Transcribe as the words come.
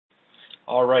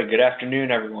All right, good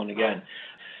afternoon, everyone, again.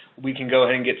 We can go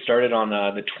ahead and get started on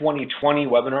the 2020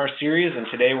 webinar series, and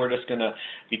today we're just going to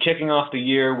be kicking off the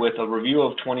year with a review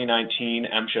of 2019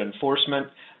 MSHA enforcement,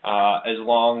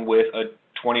 along with a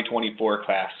 2024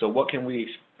 class. So what can we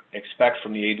expect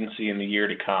from the agency in the year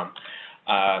to come?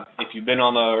 If you've been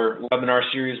on our webinar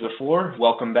series before,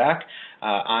 welcome back.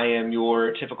 I am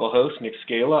your typical host, Nick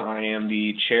Scala. I am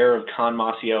the chair of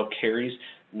Carey's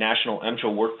National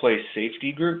MSHA Workplace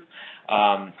Safety Group.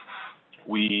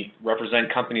 We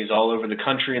represent companies all over the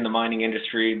country in the mining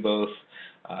industry, both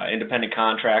independent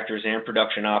contractors and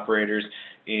production operators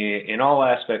in all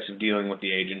aspects of dealing with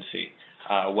the agency,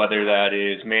 whether that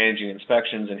is managing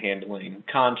inspections and handling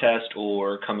contests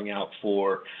or coming out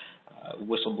for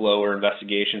whistleblower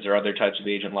investigations or other types of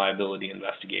agent liability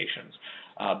investigations.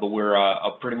 But we're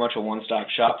pretty much a one-stop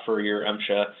shop for your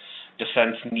MSHA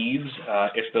defense needs,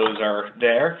 if those are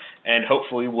there, and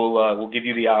hopefully we'll give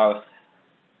you the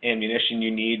ammunition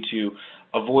you need to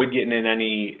avoid getting in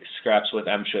any scraps with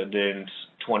MSHA in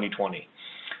 2020.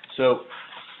 So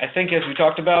I think, as we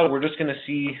talked about, we're just going to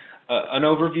see an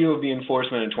overview of the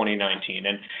enforcement in 2019,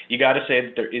 and you got to say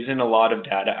that there isn't a lot of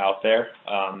data out there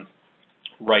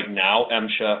right now.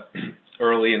 MSHA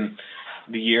early in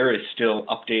the year is still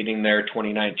updating their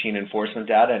 2019 enforcement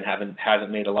data and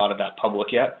hasn't made a lot of that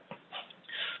public yet.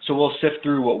 So we'll sift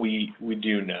through what we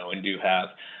do know and do have.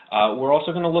 We're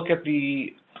also going to look at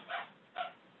the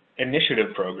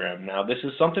initiative program. Now, this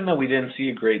is something that we didn't see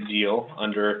a great deal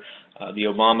under the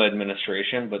Obama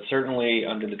administration, but certainly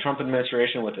under the Trump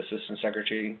administration with Assistant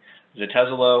Secretary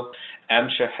Zitezelo,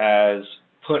 MSHA has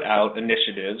put out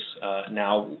initiatives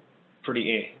now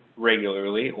pretty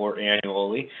regularly or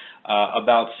annually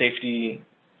about safety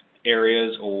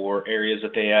areas or areas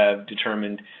that they have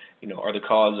determined, are the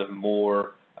cause of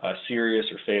more serious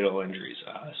or fatal injuries.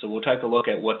 So we'll take a look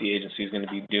at what the agency is going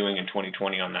to be doing in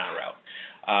 2020 on that route.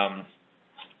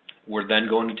 We're then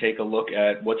going to take a look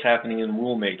at what's happening in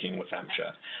rulemaking with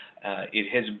MSHA. It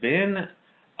has been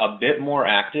a bit more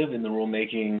active in the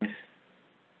rulemaking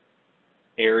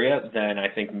area than I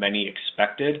think many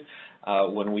expected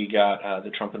when we got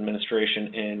the Trump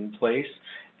administration in place.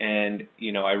 And,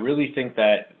 I really think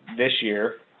that this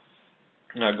year,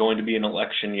 going to be an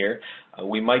election year,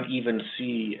 we might even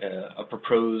see a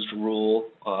proposed rule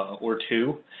or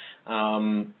two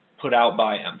put out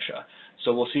by MSHA.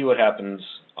 So we'll see what happens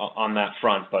on that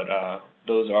front, but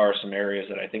those are some areas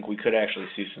that I think we could actually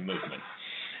see some movement.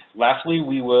 Lastly,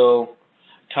 we will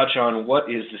touch on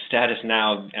what is the status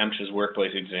now of MSHA's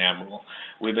workplace exam rule.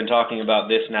 We've been talking about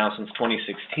this now since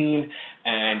 2016,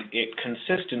 and it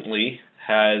consistently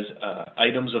has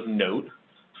items of note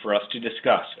for us to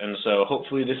discuss, and so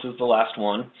hopefully this is the last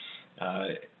one.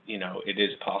 It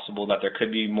is possible that there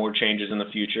could be more changes in the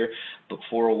future, but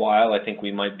for a while I think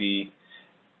we might be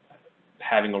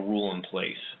having a rule in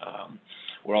place.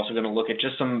 We're also going to look at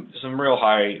just some real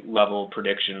high-level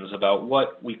predictions about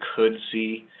what we could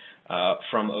see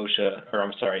from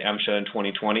MSHA in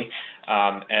 2020,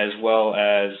 as well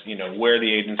as where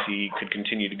the agency could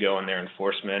continue to go in their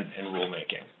enforcement and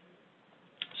rulemaking.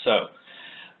 So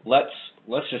let's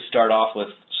just start off with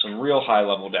some real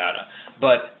high-level data.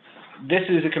 But this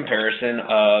is a comparison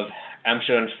of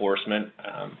MSHA enforcement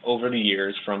over the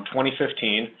years from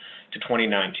 2015 to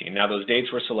 2019. Now, those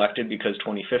dates were selected because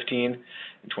 2015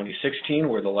 and 2016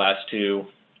 were the last 2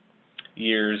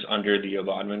 years under the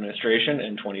Obama administration,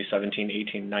 and 2017,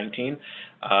 18, 19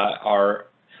 are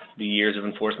the years of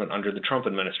enforcement under the Trump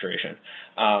administration.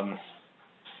 And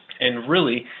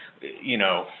really,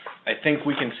 I think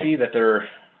we can see that there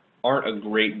aren't a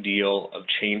great deal of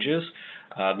changes.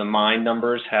 The mine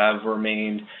numbers have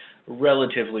remained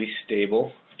relatively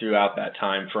stable throughout that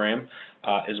time frame,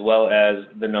 as well as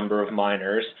the number of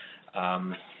miners.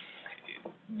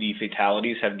 The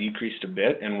fatalities have decreased a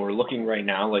bit, and we're looking right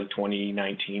now like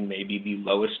 2019 may be the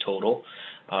lowest total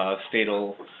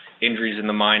fatal injuries in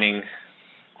the mining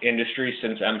industry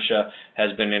since MSHA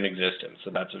has been in existence,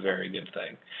 so that's a very good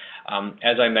thing.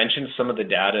 As I mentioned, some of the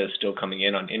data is still coming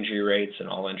in on injury rates and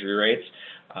all injury rates,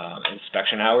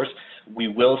 inspection hours. We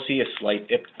will see a slight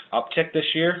uptick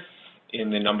this year in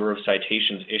the number of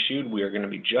citations issued. We are going to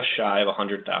be just shy of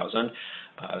 100,000,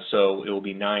 so it will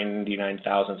be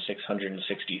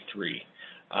 99,663.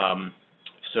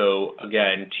 So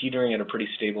again, teetering at a pretty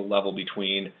stable level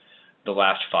between the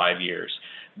last 5 years.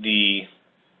 The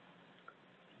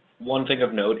one thing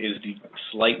of note is the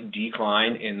slight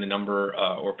decline in the number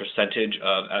or percentage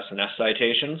of S&S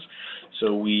citations.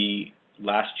 So we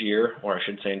last year, or I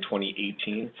should say in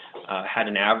 2018, had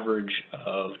an average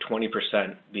of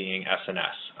 20% being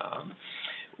S&S.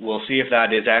 we'll see if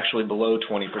that is actually below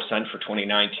 20% for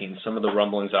 2019. Some of the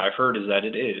rumblings I've heard is that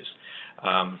it is.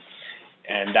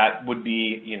 And that would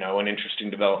be, you know, an interesting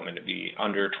development to be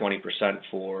under 20%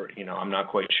 for, you know, I'm not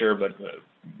quite sure, but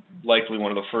likely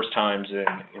one of the first times in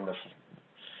the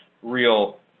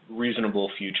real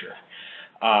reasonable future,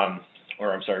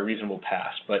 or I'm sorry, reasonable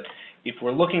past. But if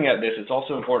we're looking at this, it's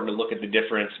also important to look at the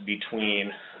difference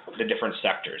between the different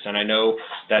sectors. And I know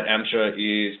that MSHA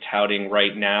is touting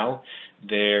right now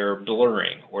their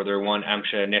blurring, or their One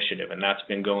MSHA initiative, and that's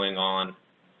been going on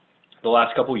the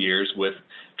last couple years, with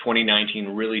 2019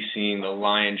 really seeing the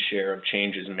lion's share of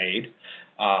changes made.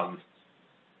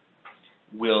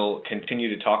 We'll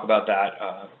continue to talk about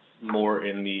that more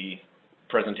in the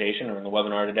presentation or in the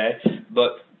webinar today,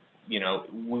 but you know,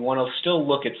 we want to still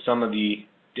look at some of the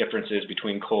differences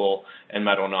between coal and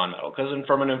metal non-metal, because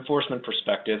from an enforcement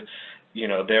perspective, you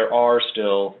know, there are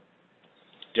still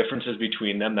differences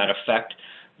between them that affect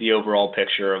the overall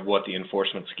picture of what the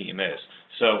enforcement scheme is.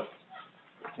 So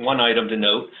one item to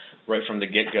note right from the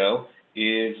get-go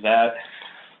is that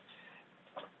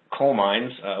coal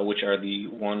mines, which are the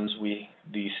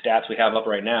stats we have up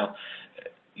right now,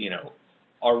 you know,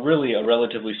 are really a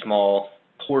relatively small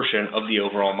portion of the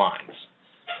overall mines.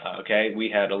 Okay, we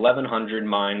had 1,100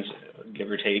 mines, give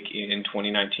or take, in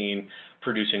 2019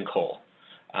 producing coal.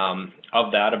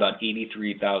 Of that, about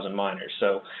 83,000 miners.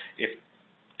 So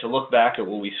to look back at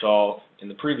what we saw in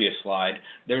the previous slide,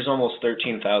 there's almost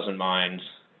 13,000 mines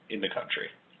in the country.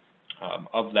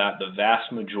 Of that, the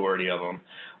vast majority of them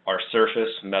are surface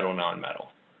metal non-metal.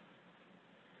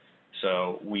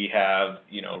 So we have,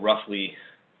 you know, roughly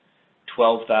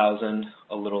 12,000,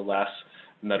 a little less,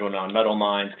 metal non-metal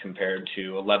mines compared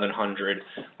to 1,100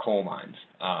 coal mines.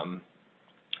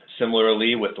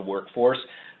 Similarly, with the workforce,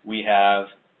 we have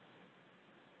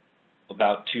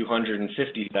about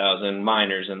 250,000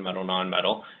 miners in metal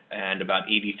non-metal and about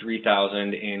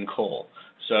 83,000 in coal.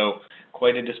 So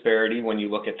quite a disparity when you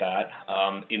look at that.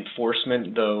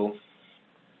 Enforcement, though,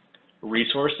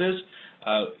 resources,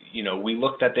 you know, we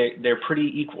looked at they're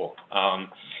pretty equal.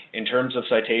 In terms of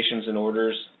citations and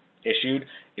orders issued,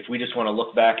 if we just want to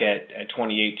look back at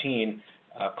 2018,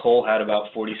 coal had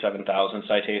about 47,000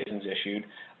 citations issued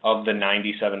of the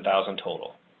 97,000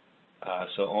 total.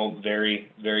 So all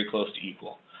very, very close to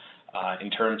equal. In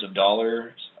terms of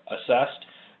dollars assessed,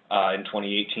 in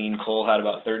 2018, coal had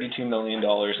about $32 million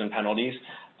in penalties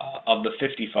of the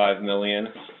 $55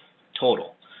 million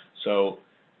total. So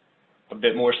a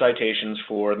bit more citations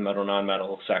for the metal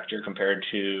non-metal sector compared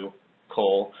to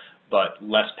coal, but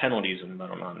less penalties in the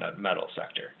metal non-metal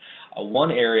sector.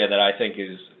 One area that I think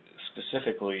is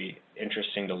specifically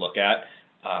interesting to look at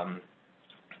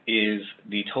is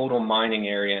the total mining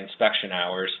area inspection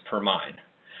hours per mine.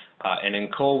 And in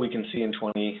coal, we can see in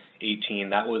 2018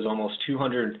 that was almost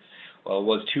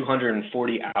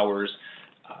 240 hours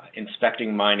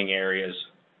inspecting mining areas.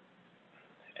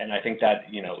 And I think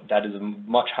that, you know, that is a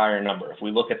much higher number. If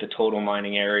we look at the total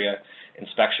mining area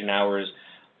inspection hours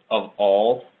of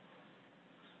all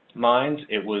mines,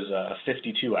 it was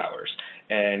 52 hours.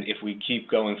 And if we keep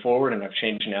going forward, and I've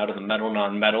changed now to the metal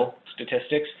non-metal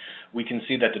statistics, we can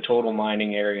see that the total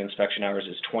mining area inspection hours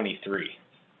is 23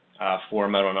 for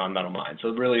metal non-metal mines. So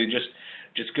it really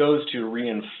just goes to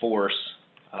reinforce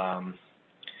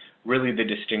really the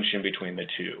distinction between the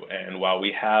two. And while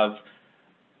we have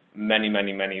many,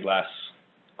 many, many less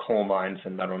coal mines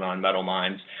than metal non-metal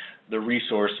mines, the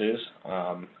resources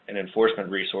and enforcement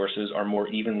resources are more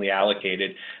evenly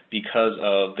allocated because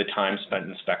of the time spent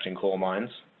inspecting coal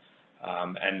mines.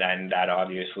 And then that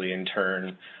obviously in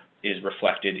turn is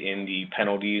reflected in the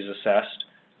penalties assessed,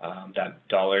 that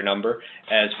dollar number,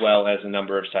 as well as the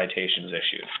number of citations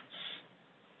issued.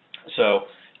 So,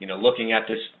 you know, looking at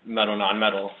this metal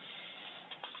non-metal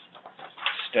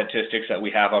statistics that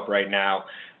we have up right now,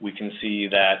 we can see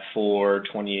that for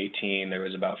 2018 there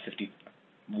was about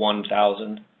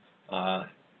 51,000, a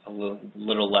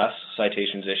little less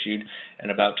citations issued,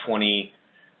 and about $23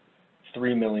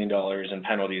 million in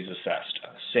penalties assessed.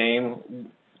 Same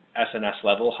SNS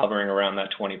level, hovering around that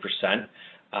 20%,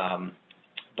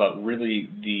 but really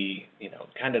the, you know,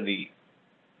 kind of the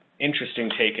interesting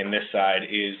take in this side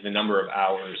is the number of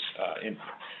hours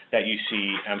that you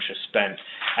see MSHA spent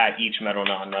at each metal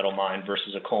non-metal mine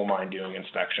versus a coal mine doing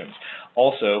inspections.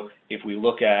 Also, if we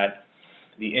look at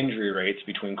the injury rates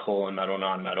between coal and metal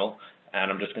non-metal, and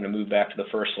I'm just going to move back to the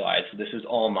first slide. So this is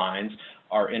all mines.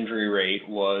 Our injury rate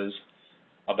was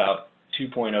about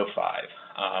 2.05.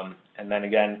 And then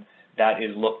again, that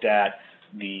is looked at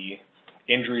the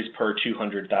injuries per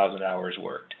 200,000 hours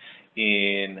worked.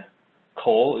 In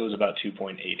coal, it was about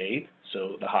 2.88,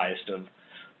 so the highest of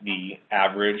the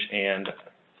average and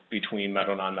between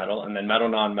metal non-metal, and then metal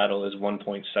non-metal is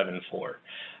 1.74.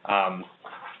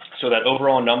 So that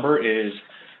overall number is,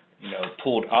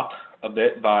 pulled up a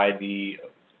bit by the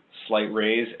slight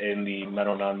raise in the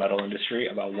metal non-metal industry,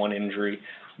 about 1 injury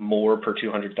more per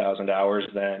 200,000 hours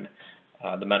than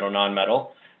the metal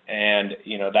non-metal, and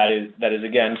that is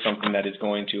again something that is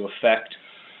going to affect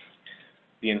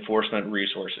the enforcement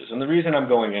resources. And the reason I'm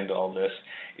going into all this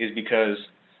is because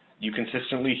you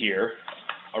consistently hear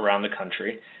around the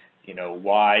country,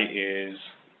 why is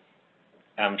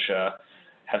MSHA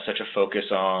have such a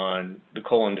focus on the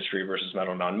coal industry versus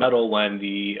metal non-metal when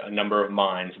the number of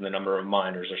mines and the number of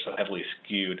miners are so heavily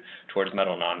skewed towards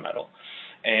metal non-metal.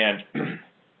 And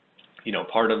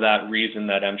part of that reason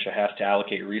that MSHA has to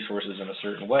allocate resources in a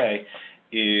certain way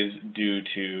is due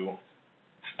to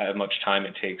how much time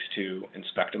it takes to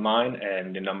inspect a mine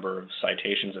and the number of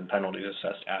citations and penalties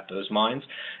assessed at those mines,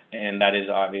 and that is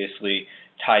obviously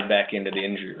tied back into the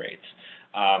injury rates.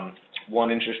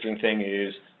 One interesting thing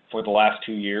is for the last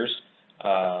 2 years,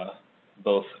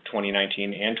 both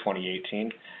 2019 and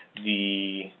 2018,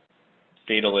 the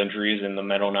fatal injuries in the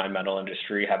metal non-metal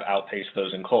industry have outpaced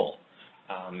those in coal.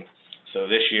 So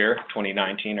this year,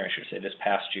 2019, or I should say this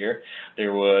past year,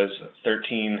 there was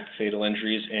 13 fatal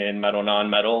injuries in metal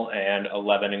non-metal and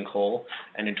 11 in coal.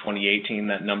 And in 2018,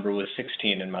 that number was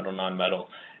 16 in metal non-metal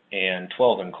and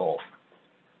 12 in coal.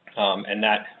 And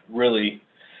that really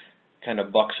kind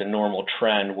of bucks a normal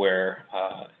trend where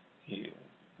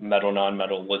metal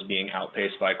non-metal was being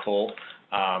outpaced by coal.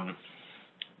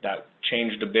 That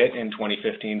changed a bit in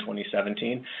 2015,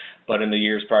 2017, but in the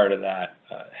years prior to that,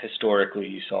 historically,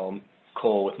 you saw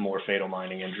coal with more fatal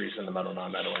mining injuries in the metal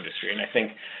non-metal industry. And I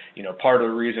think, part of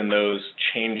the reason those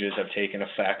changes have taken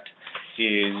effect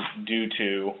is due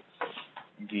to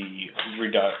the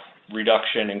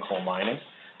reduction in coal mining,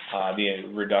 the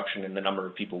reduction in the number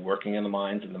of people working in the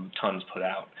mines and the tons put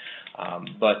out.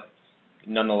 But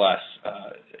nonetheless,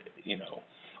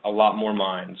 a lot more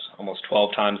mines, almost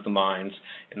 12 times the mines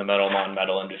in the metal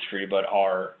non-metal industry, but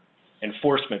our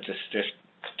enforcement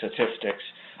statistics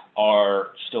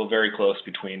are still very close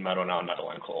between metal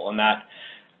non-metal and coal. And that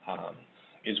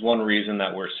is one reason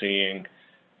that we're seeing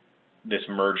this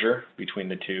merger between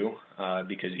the two,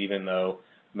 because even though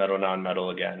metal non-metal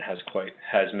again has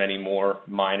many more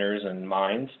miners and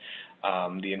mines,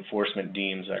 the enforcement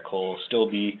deems that coal will still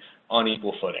be on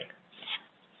equal footing.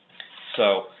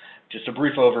 So just a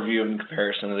brief overview in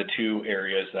comparison of the two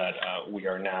areas that we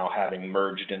are now having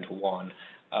merged into one.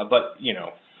 But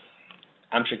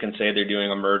MSHA can say they're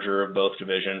doing a merger of both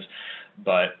divisions,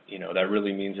 but that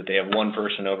really means that they have one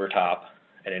person over top,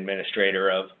 an administrator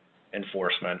of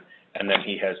enforcement, and then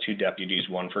he has 2 deputies,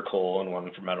 one for coal and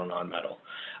one for metal non-metal.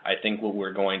 I think what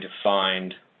we're going to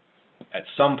find at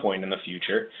some point in the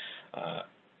future,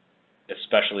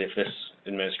 especially if this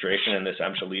administration and this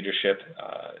MSHA leadership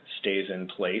stays in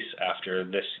place after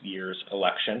this year's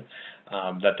election,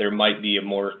 that there might be a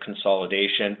more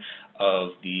consolidation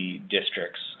of the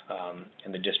districts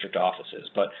and the district offices.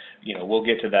 But we'll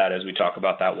get to that as we talk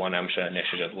about that One MSHA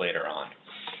initiative later on.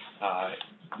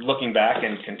 Looking back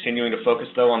and continuing to focus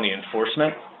though on the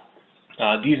enforcement,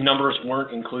 these numbers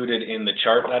weren't included in the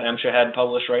chart that MSHA had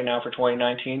published right now for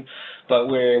 2019, but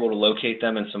we're able to locate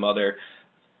them in some other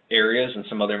areas and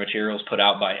some other materials put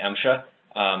out by MSHA.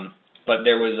 But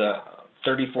there was a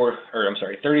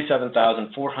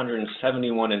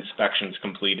 37,471 inspections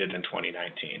completed in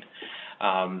 2019.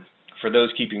 For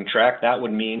those keeping track, that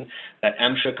would mean that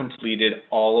MSHA completed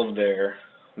all of their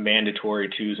mandatory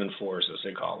 2s and 4s, as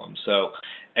they call them. So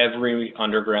every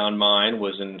underground mine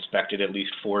was inspected at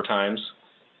least 4 times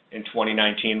in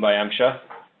 2019 by MSHA,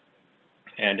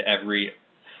 and every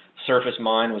surface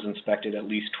mine was inspected at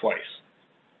least twice.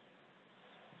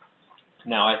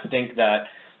 Now, I think that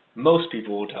most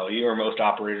people will tell you, or most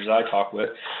operators I talk with,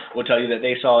 will tell you that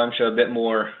they saw MSHA a bit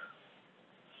more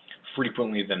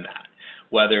frequently than that,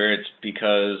 whether it's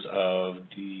because of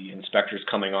the inspectors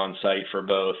coming on site for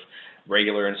both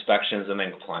regular inspections and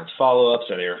then compliance follow-ups,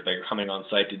 so they're coming on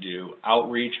site to do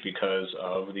outreach because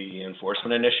of the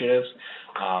enforcement initiatives,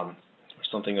 or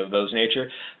something of those nature.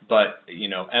 But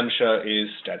MSHA is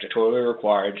statutorily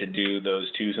required to do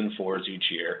those 2s and 4s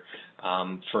each year.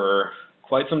 For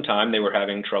quite some time, they were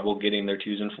having trouble getting their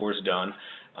 2s and 4s done,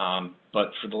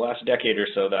 but for the last decade or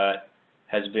so, that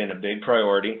has been a big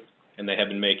priority, and they have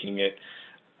been making it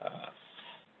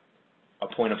a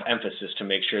point of emphasis to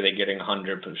make sure they're getting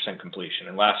 100% completion,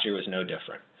 and last year was no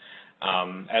different.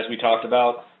 As we talked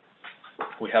about,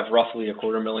 we have roughly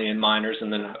 250,000 miners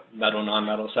in the metal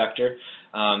non-metal sector,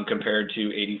 compared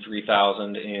to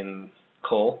 83,000 in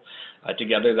coal.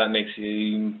 Together, that makes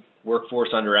the workforce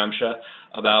under MSHA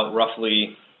about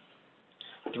roughly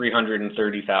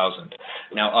 330,000.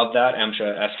 Now, of that,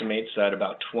 MSHA estimates that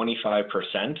about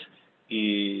 25%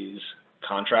 is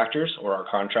contractors or our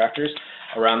contractors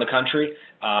around the country.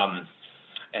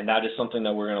 And that is something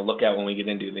that we're going to look at when we get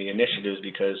into the initiatives,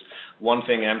 because one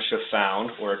thing MSHA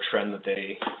found, or a trend that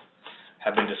they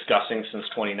have been discussing since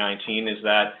 2019, is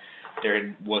that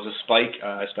there was a spike,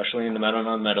 especially in the metal and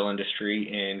non-metal industry,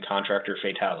 in contractor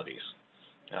fatalities,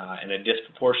 and a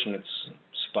disproportionate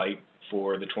spike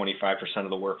for the 25% of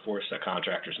the workforce that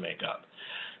contractors make up.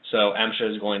 So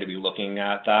MSHA is going to be looking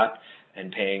at that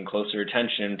and paying closer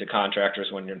attention to contractors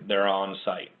when they're on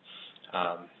site.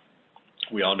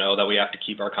 We all know that we have to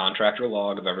keep our contractor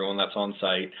log of everyone that's on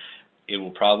site. It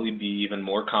will probably be even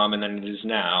more common than it is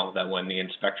now that when the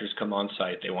inspectors come on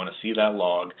site, they want to see that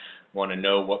log, want to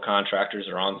know what contractors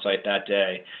are on site that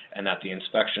day, and that the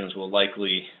inspections will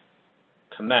likely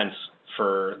commence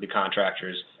for the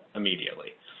contractors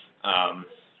immediately.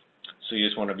 So you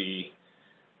just want to be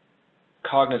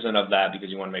cognizant of that, because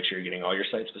you want to make sure you're getting all your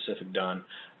site-specific done,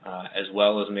 as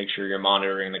well as make sure you're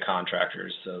monitoring the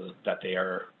contractors so that they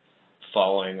are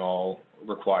following all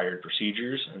required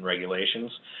procedures and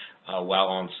regulations while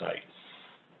on site.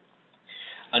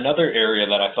 Another area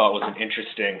that I thought was an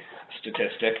interesting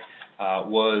statistic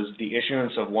was the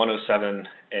issuance of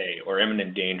 107A, or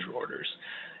imminent danger orders.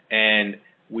 And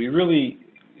we really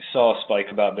saw a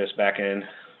spike about this back in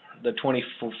the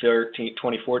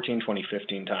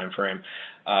 2014-2015 timeframe,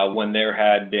 when there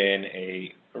had been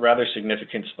a rather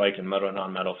significant spike in metal and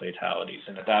non-metal fatalities.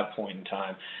 And at that point in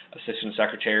time, Assistant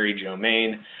Secretary Joe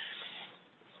Main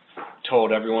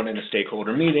told everyone in a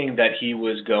stakeholder meeting that he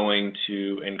was going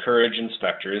to encourage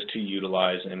inspectors to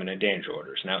utilize imminent danger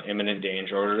orders. Now, imminent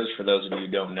danger orders, for those of you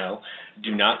who don't know,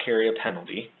 do not carry a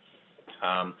penalty,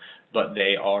 but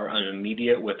they are an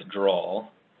immediate withdrawal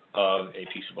of a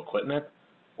piece of equipment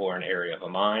or an area of a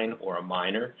mine or a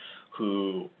miner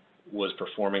who was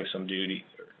performing some duty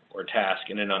or task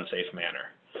in an unsafe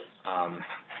manner,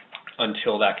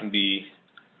 until that can be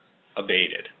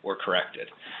abated or corrected.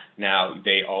 Now,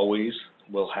 they always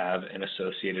will have an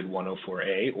associated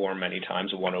 104A, or many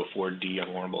times a 104D,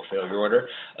 unwarrantable failure order,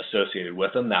 associated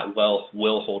with them that will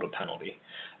hold a penalty.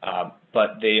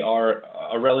 But they are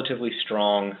a relatively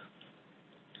strong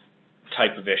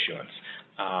type of issuance.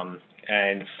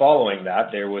 And following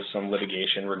that, there was some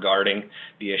litigation regarding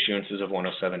the issuances of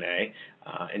 107A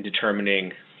and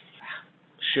determining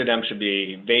should MSHA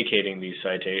be vacating these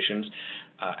citations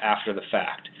after the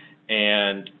fact,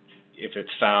 and if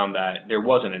it's found that there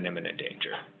wasn't an imminent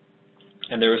danger.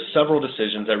 And there were several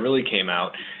decisions that really came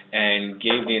out and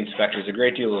gave the inspectors a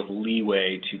great deal of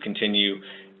leeway to continue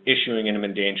issuing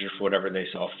imminent danger for whatever they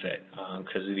saw fit,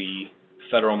 because the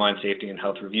Federal Mine Safety and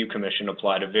Health Review Commission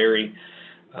applied a very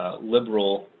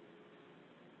liberal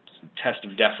test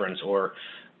of deference, or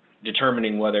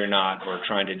determining whether or not, or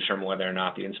trying to determine whether or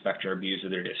not the inspector abused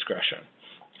their discretion.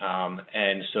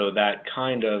 And so that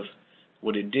kind of,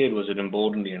 what it did was it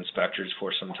emboldened the inspectors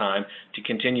for some time to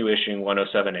continue issuing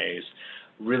 107As,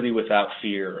 really without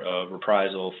fear of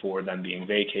reprisal for them being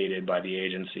vacated by the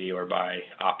agency or by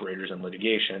operators in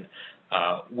litigation,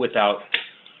 without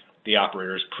the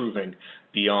operators proving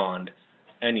beyond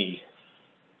any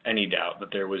doubt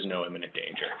that there was no imminent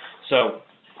danger. So,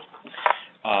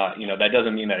 that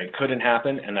doesn't mean that it couldn't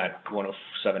happen and that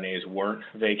 107As weren't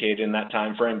vacated in that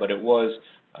time frame, but it was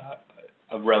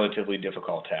a relatively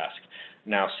difficult task.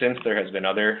 Now, since there has been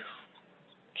other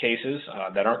cases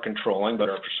that aren't controlling but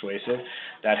are persuasive,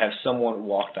 that have somewhat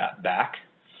walked that back,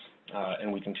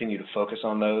 and we continue to focus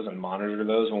on those and monitor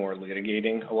those when we're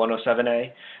litigating a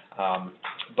 107A.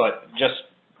 But just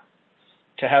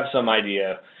to have some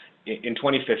idea, in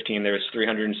 2015 there was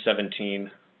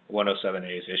 317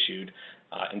 107As issued.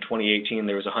 In 2018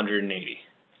 there was 180.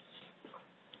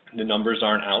 The numbers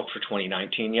aren't out for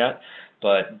 2019 yet,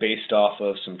 but based off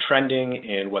of some trending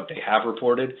in what they have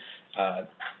reported,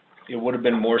 it would have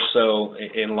been more so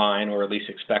in line, or at least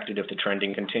expected, if the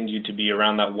trending continued to be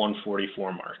around that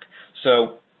 144 mark.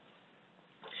 So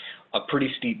a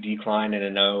pretty steep decline in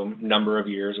a number of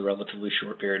years, a relatively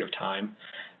short period of time.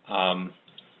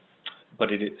 But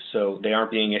so they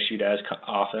aren't being issued as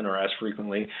often or as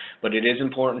frequently, but it is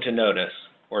important to notice,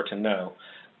 or to know,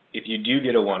 if you do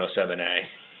get a 107A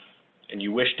and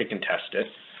you wish to contest it,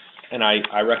 and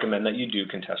I recommend that you do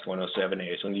contest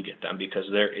 107As when you get them, because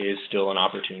there is still an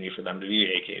opportunity for them to be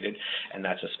vacated, and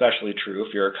that's especially true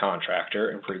if you're a contractor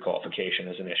and pre-qualification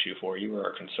is an issue for you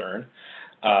or a concern.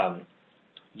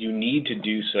 You need to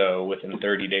do so within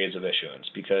 30 days of issuance,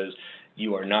 because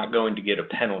you are not going to get a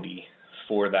penalty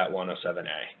for that 107A.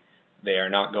 They are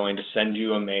not going to send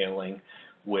you a mailing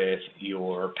with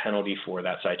your penalty for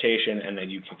that citation, and then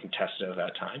you can contest it at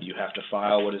that time. You have to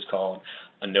file what is called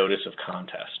a notice of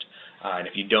contest. And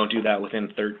if you don't do that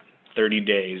within 30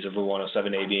 days of the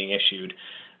 107A being issued,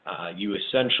 you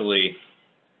essentially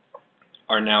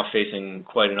are now facing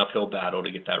quite an uphill battle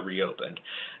to get that reopened,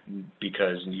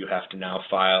 because you have to now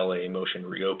file a motion to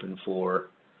reopen for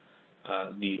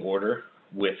the order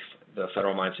with the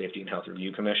Federal Mine Safety and Health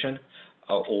Review Commission,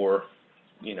 or,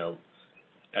 you know,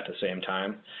 at the same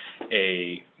time,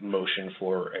 a motion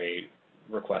for a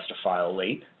request to file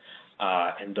late,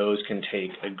 and those can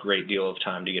take a great deal of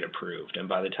time to get approved. And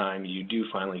by the time you do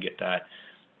finally get that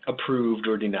approved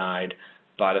or denied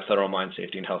by the Federal Mine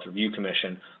Safety and Health Review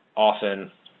Commission,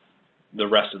 often the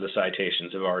rest of the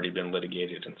citations have already been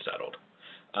litigated and settled.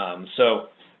 So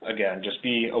again, just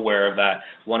be aware of that.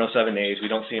 107As, we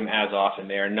don't see them as often.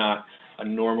 They are not a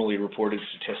normally reported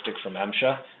statistic from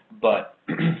MSHA, but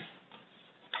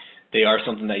they are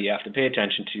something that you have to pay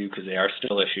attention to because they are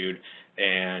still issued,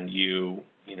 and you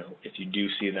know, if you do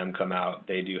see them come out,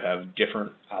 they do have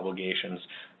different obligations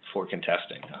for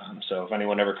contesting. So if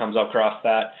anyone ever comes across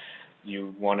that,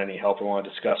 you want any help or want to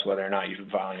discuss whether or not you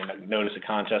should file a notice of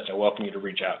contest, I welcome you to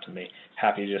reach out to me.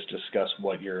 Happy to just discuss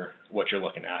what you're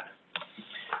looking at.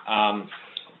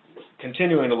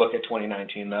 Continuing to look at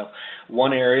 2019, though,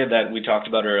 one area that we talked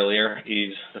about earlier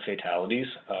is the fatalities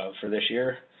for this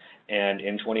year. And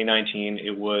in 2019,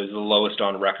 it was the lowest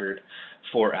on record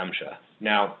for MSHA.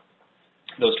 Now,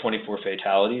 those 24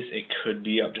 fatalities, it could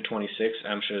be up to 26.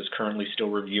 MSHA is currently still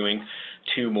reviewing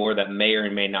 2 more that may or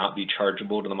may not be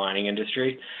chargeable to the mining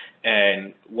industry.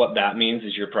 And what that means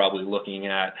is you're probably looking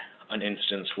at an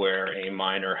instance where a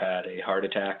miner had a heart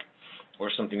attack or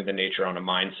something of the nature on a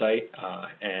mine site,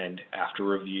 and after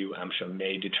review, MSHA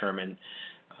may determine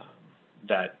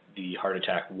that the heart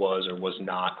attack was or was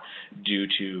not due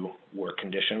to work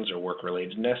conditions or work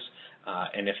relatedness.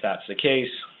 And if that's the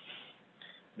case,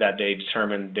 that they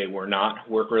determined they were not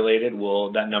work related,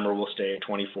 well, that number will stay at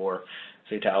 24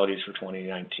 fatalities for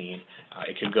 2019.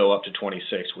 It could go up to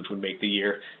 26, which would make the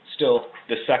year still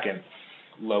the second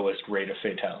lowest rate of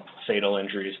fatal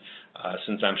injuries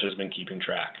since MSHA has been keeping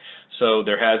track. So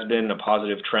there has been a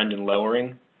positive trend in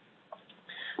lowering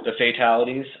the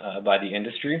fatalities by the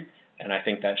industry, and I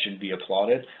think that should be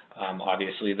applauded.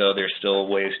 Obviously, though, there's still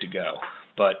ways to go.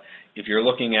 But if you're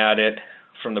looking at it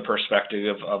from the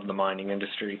perspective of the mining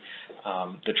industry,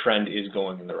 the trend is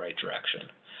going in the right direction.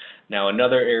 Now,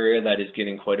 another area that is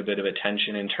getting quite a bit of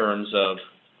attention in terms of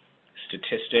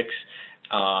statistics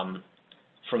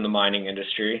from the mining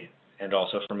industry and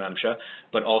also from MSHA,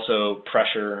 but also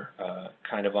pressure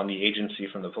kind of on the agency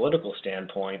from the political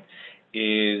standpoint,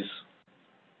 is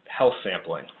health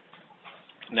sampling.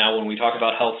 Now, when we talk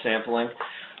about health sampling,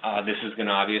 this is going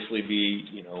to obviously be,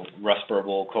 you know,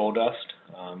 respirable coal dust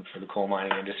for the coal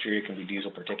mining industry. It can be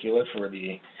diesel particulate for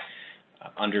the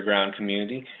underground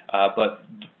community, but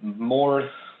more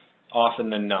often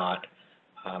than not,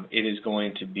 it is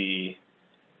going to be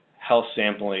health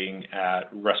sampling at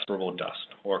respirable dust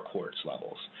or quartz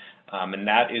levels, and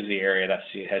that is the area that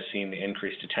has seen the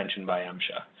increased attention by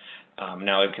MSHA.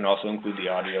 Now, it can also include the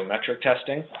audiometric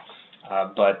testing,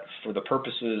 but for the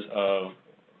purposes of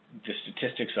the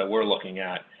statistics that we're looking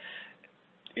at,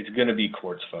 it's going to be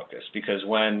quartz focused, because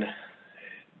when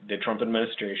the Trump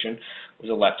administration was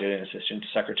elected and Assistant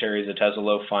Secretary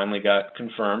Zetezalo finally got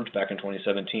confirmed back in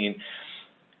 2017,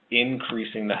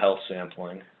 increasing the health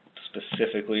sampling,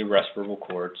 specifically respirable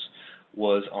quartz,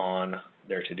 was on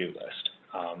their to-do list.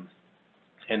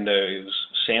 And those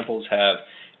samples have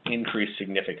increased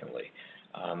significantly.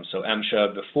 So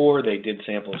MSHA, before, they did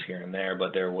samples here and there,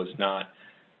 but there was not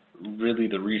really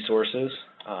the resources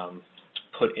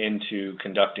put into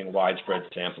conducting widespread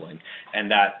sampling, and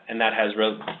that has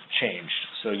really changed.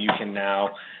 So you can now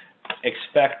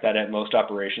expect that at most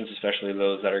operations, especially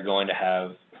those that are going to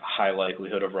have high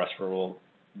likelihood of respirable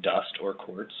dust or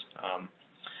quartz,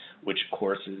 which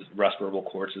respirable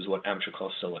quartz is what MSHA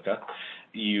calls silica,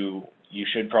 you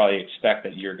should probably expect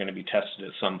that you're going to be tested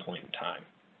at some point in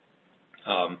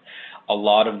time. A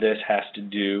lot of this has to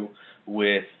do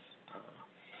with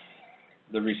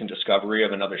the recent discovery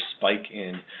of another spike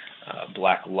in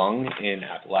black lung in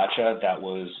Appalachia that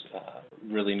was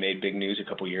really made big news a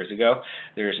couple years ago.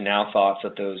 There's now thoughts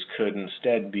that those could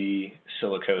instead be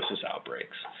silicosis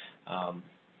outbreaks.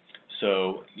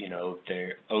 So, you know,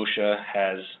 OSHA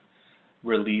has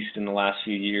released in the last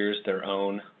few years their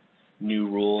own new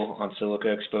rule on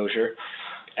silica exposure.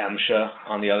 MSHA,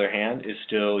 on the other hand, is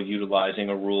still utilizing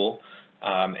a rule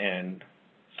and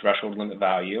threshold limit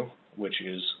value, which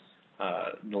is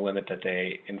the limit that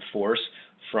they enforce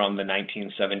from the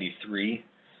 1973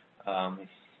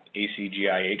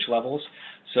 ACGIH levels.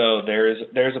 So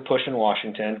there's a push in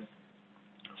Washington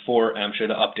for MSHA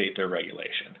to update their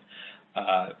regulation.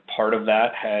 Part of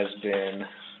that has been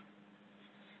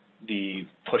the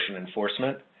push in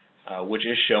enforcement, which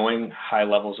is showing high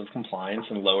levels of compliance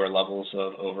and lower levels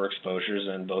of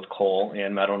overexposures in both coal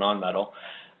and metal non-metal.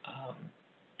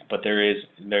 But there is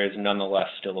nonetheless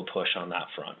still a push on that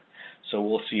front. So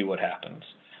we'll see what happens.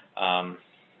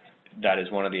 That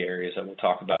is one of the areas that we'll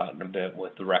talk about in a bit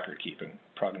with the record-keeping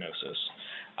prognosis.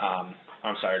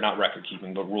 I'm sorry, not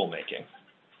record-keeping, but rulemaking.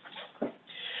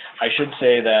 I should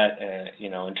say that,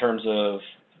 in terms of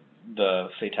the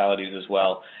fatalities as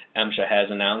well, MSHA has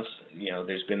announced,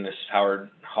 there's been this powered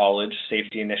haulage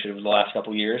safety initiative the last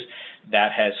couple of years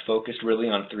that has focused really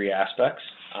on three aspects.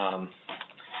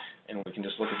 And we can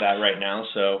just look at that right now.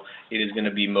 So it is going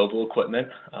to be mobile equipment,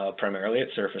 primarily at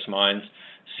surface mines,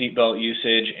 seatbelt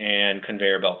usage, and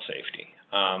conveyor belt safety.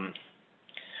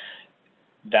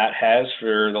 That has,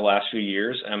 for the last few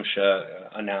years,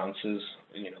 MSHA announces,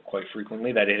 quite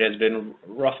frequently that it has been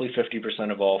roughly 50%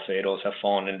 of all fatals have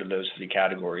fallen into those three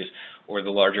categories, or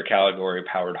the larger category,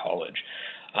 powered haulage.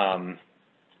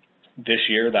 This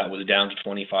year, that was down to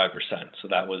 25%. So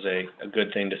that was a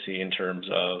good thing to see in terms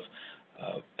of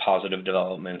positive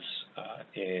developments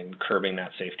in curbing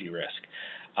that safety risk.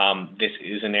 This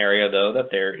is an area, though, that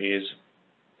there is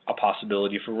a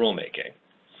possibility for rulemaking.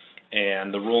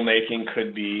 And the rulemaking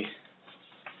could be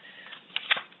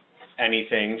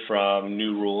anything from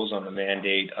new rules on the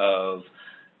mandate of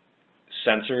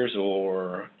sensors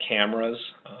or cameras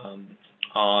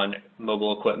on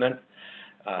mobile equipment,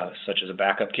 such as a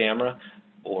backup camera,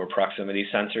 or proximity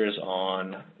sensors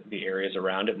on the areas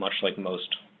around it, much like most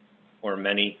or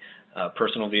many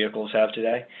personal vehicles have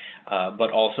today. But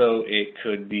also it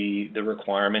could be the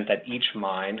requirement that each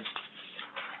mine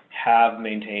have,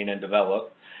 maintain, and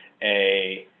develop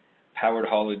a powered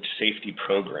haulage safety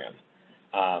program.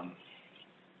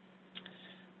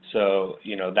 So,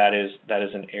 that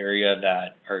is an area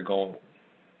that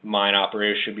mine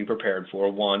operators should be prepared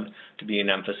for. One, to be an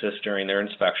emphasis during their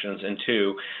inspections, and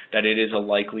two, that it is a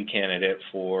likely candidate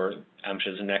for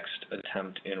MSHA's next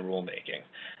attempt in rulemaking.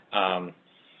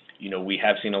 We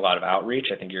have seen a lot of outreach.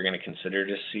 I think you're going to continue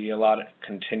to see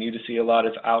a lot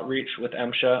of outreach with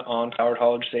MSHA on powered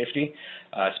haulage safety,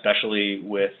 especially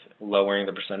with lowering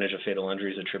the percentage of fatal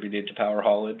injuries attributed to power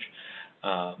haulage.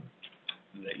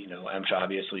 MSHA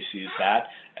obviously sees that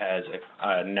as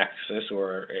a nexus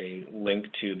or a link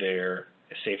to their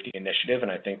safety initiative,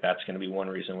 and I think that's going to be one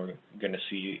reason we're going to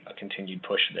see a continued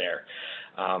push there.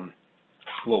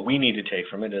 What we need to take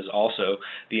from it is also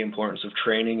the importance of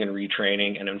training and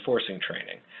retraining and enforcing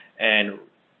training. And,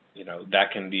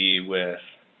 that can be with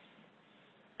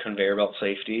conveyor belt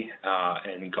safety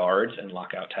and guards and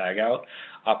lockout tagout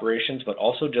operations, but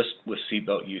also just with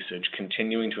seatbelt usage,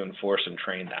 continuing to enforce and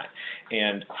train that.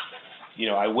 And,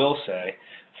 I will say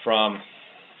from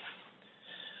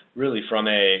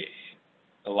a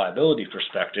liability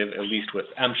perspective, at least with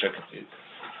MSHA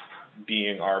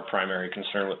being our primary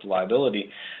concern with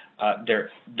liability,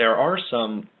 there are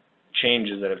some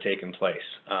changes that have taken place.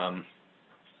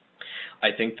 I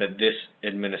think that this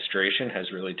administration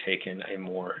has really taken a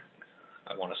more,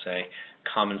 I want to say,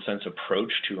 common sense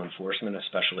approach to enforcement,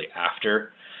 especially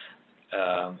after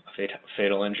a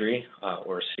fatal injury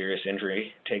or a serious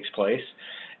injury takes place,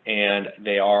 and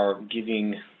they are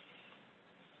giving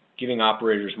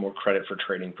operators more credit for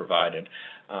training provided.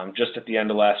 Just at the end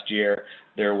of last year,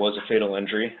 there was a fatal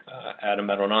injury at a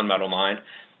metal non-metal mine.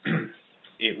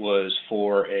 It was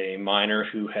for a miner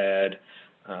who had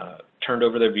turned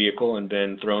over their vehicle and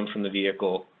been thrown from the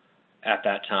vehicle at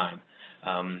that time.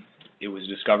 It was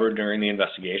discovered during the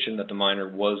investigation that the miner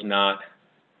was not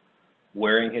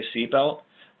wearing his seatbelt,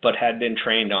 but had been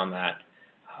trained on that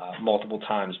multiple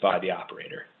times by the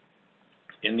operator.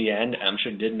 In the end,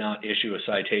 MSHA did not issue a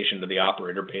citation to the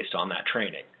operator based on that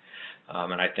training.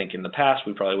 And I think in the past,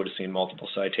 we probably would have seen multiple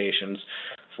citations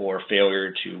for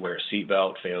failure to wear a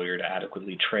seatbelt, failure to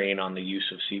adequately train on the use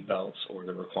of seatbelts or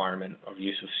the requirement of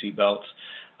use of seatbelts.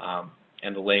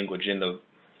 And the language in the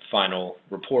final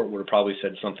report would have probably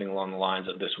said something along the lines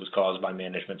of this was caused by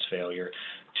management's failure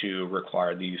to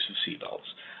require the use of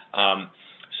seatbelts.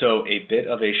 So a bit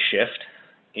of a shift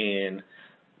in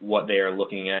what they are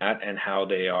looking at and how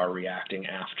they are reacting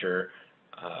after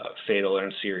fatal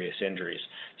and serious injuries.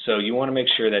 So you want to make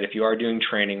sure that if you are doing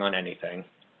training on anything,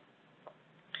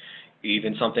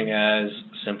 even something as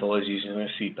simple as using a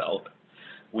seatbelt,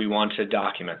 we want to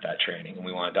document that training, and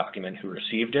we want to document who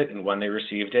received it and when they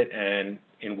received it, and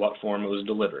in what form it was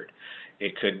delivered.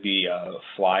 It could be a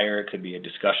flyer, it could be a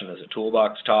discussion as a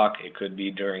toolbox talk, it could be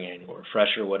during annual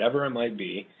refresher, whatever it might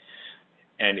be,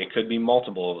 and it could be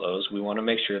multiple of those. We want to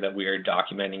make sure that we are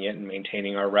documenting it and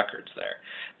maintaining our records there,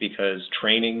 because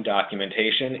training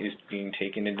documentation is being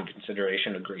taken into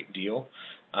consideration a great deal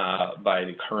by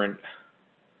the current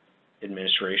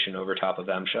administration over top of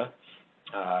MSHA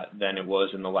than it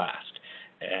was in the last.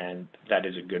 And that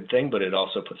is a good thing, but it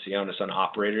also puts the onus on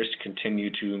operators to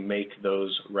continue to make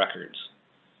those records,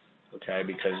 okay?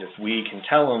 Because if we can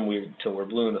tell them till we're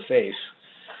blue in the face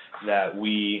that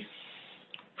we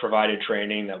provided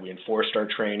training, that we enforced our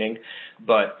training,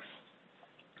 but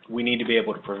we need to be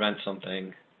able to prevent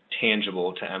something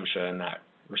tangible to MSHA in that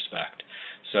respect.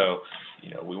 So,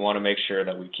 we want to make sure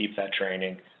that we keep that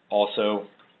training. Also,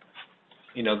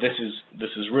 this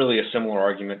is really a similar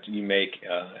argument that you make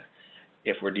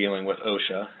if we're dealing with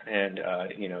OSHA and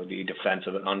the defense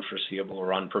of an unforeseeable or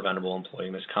unpreventable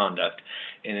employee misconduct.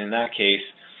 And in that case,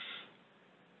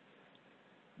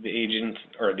 the agent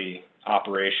or the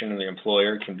operation or the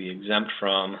employer can be exempt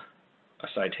from a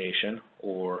citation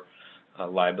or a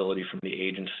liability from the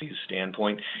agency's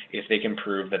standpoint if they can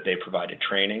prove that they provided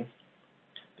training,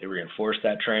 they reinforced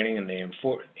that training, and they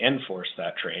enforced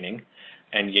that training,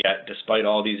 and yet, despite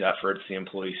all these efforts, the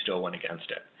employee still went against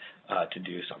it to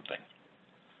do something.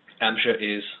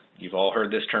 MSHA is, you've all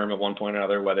heard this term at one point or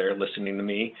another, whether listening to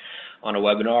me on a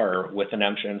webinar or with an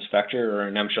MSHA inspector or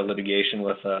an MSHA litigation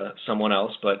with someone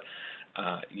else, but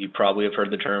you probably have heard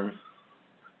the term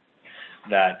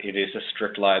that it is a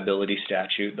strict liability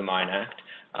statute, the Mine Act,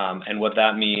 and what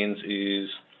that means is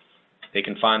they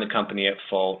can find the company at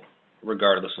fault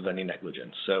regardless of any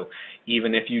negligence. So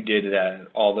even if you did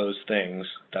all those things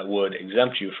that would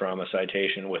exempt you from a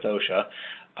citation with OSHA,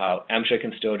 MSHA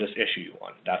can still just issue you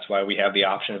one. That's why we have the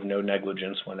option of no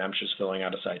negligence when MSHA is filling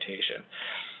out a citation.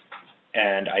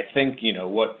 And I think,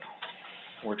 what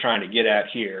we're trying to get at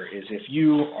here is if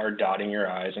you are dotting your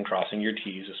I's and crossing your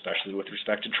T's, especially with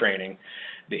respect to training,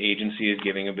 the agency is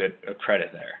giving a bit of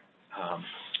credit there.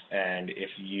 And if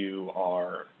you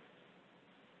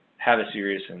have a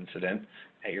serious incident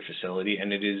at your facility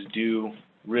and it is due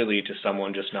really to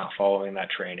someone just not following that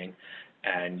training,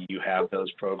 and you have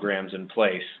those programs in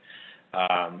place,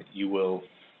 you will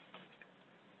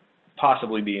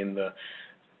possibly be in the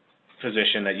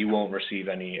position that you won't receive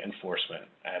any enforcement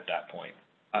at that point.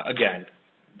 Again,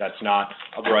 that's not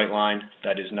a bright line.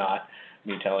 That is not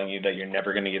me telling you that you're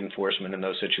never going to get enforcement in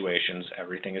those situations.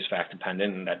 Everything is fact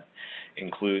dependent, and that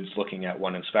includes looking at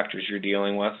what inspectors you're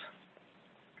dealing with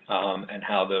and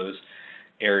how those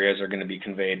areas are going to be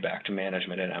conveyed back to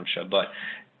management at MSHA. But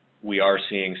we are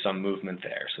seeing some movement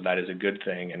there, so that is a good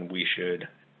thing, and we should,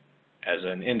 as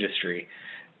an industry,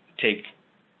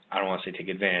 I don't want to say take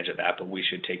advantage of that, but we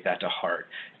should take that to heart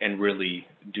and really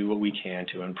do what we can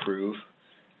to improve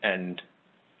and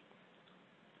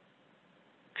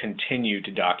continue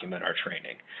to document our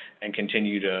training and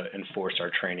continue to enforce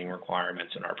our training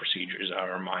requirements and our procedures,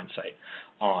 our mindset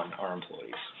on our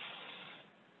employees.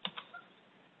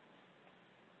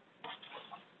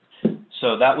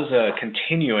 So that was a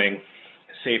continuing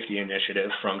safety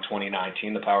initiative from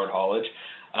 2019, the powered haulage.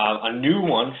 A new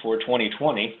one for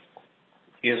 2020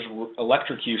 is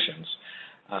electrocutions.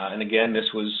 And again, this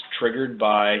was triggered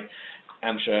by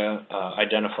MSHA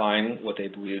identifying what they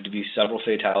believe to be several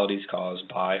fatalities caused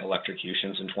by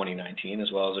electrocutions in 2019,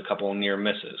 as well as a couple of near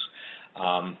misses.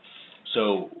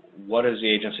 So what is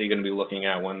the agency going to be looking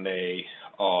at when they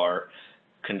are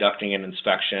conducting an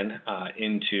inspection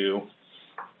into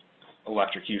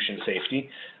electrocution safety?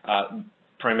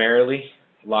 Primarily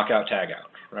lockout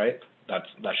tagout, right?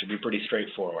 That should be pretty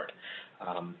straightforward.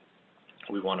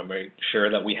 We want to make sure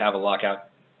that we have a lockout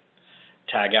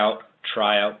tagout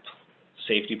tryout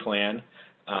safety plan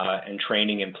and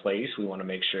training in place. We want to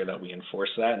make sure that we enforce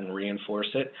that and reinforce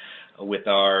it with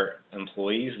our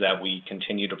employees, that we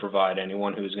continue to provide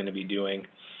anyone who's going to be doing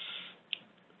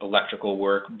electrical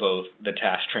work, both the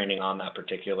task training on that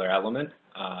particular element,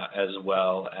 as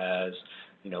well as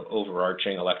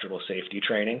overarching electrical safety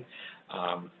training.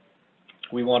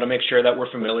 We want to make sure that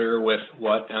we're familiar with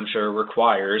what MSHA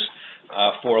requires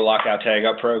for lockout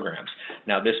tagout programs.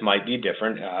 Now, this might be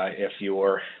different if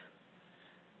you're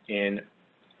in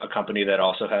a company that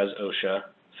also has OSHA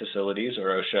facilities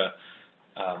or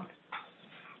OSHA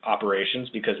operations,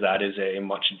 because that is a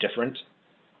much different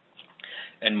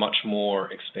and much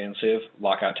more expansive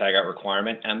lockout tagout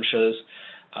requirement. MSHA's,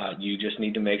 you just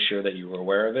need to make sure that you are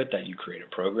aware of it, that you create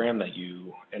a program, that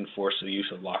you enforce the use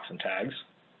of locks and tags.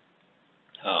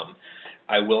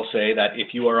 I will say that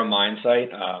if you are a mine site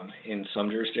in some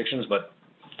jurisdictions, but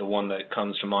the one that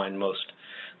comes to mind most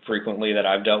frequently that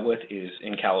I've dealt with is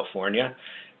in California.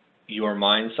 Your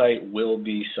mine site will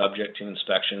be subject to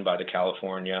inspection by the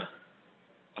California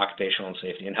Occupational and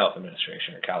Safety and Health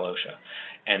Administration, or Cal OSHA,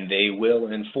 and they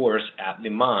will enforce at the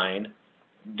mine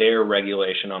their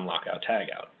regulation on lockout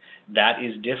tagout. That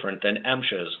is different than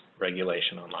MSHA's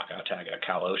regulation on lockout tagout.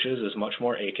 Cal OSHA's is much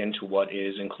more akin to what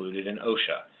is included in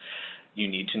OSHA. You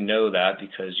need to know that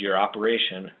because your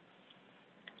operation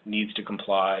needs to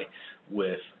comply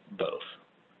with both.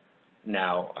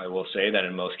 Now, I will say that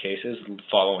in most cases,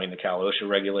 following the Cal OSHA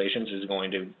regulations is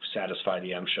going to satisfy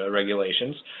the MSHA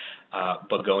regulations,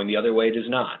 but going the other way does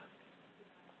not.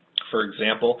 For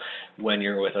example, when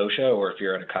you're with OSHA, or if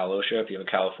you're at a Cal OSHA, if you have a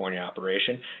California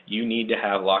operation, you need to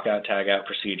have lockout tagout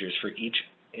procedures for each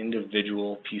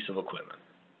individual piece of equipment.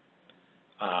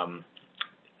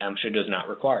 MSHA does not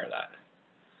require that.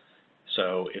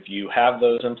 So if you have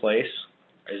those in place,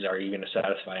 are you going to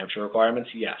satisfy MSHA requirements?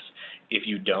 Yes. If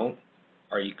you don't,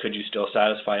 could you still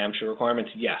satisfy MSHA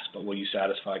requirements? Yes. But will you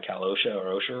satisfy Cal OSHA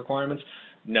or OSHA requirements?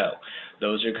 No.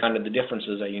 Those are kind of the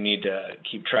differences that you need to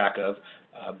keep track of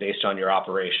based on your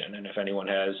operation. And if anyone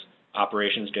has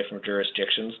operations, different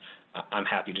jurisdictions, I'm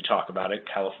happy to talk about it.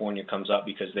 California comes up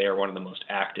because they are one of the most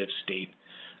active state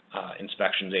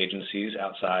inspections agencies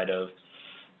outside of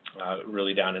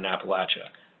really down in Appalachia.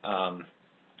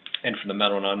 And for the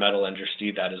metal and non-metal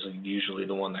industry, that is usually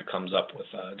the one that comes up with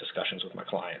discussions with my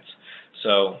clients.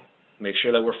 So make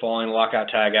sure that we're following lockout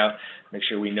tagout. Make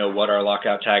sure we know what our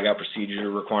lockout tagout procedure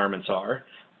requirements are.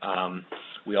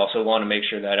 We also want to make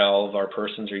sure that all of our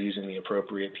persons are using the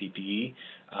appropriate PPE,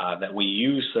 that we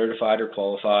use certified or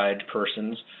qualified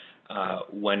persons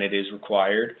when it is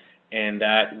required, and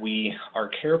that we are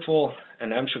careful,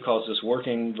 and MSHA calls this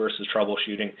working versus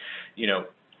troubleshooting. You know,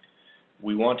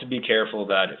 we want to be careful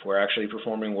that if we're actually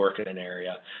performing work in an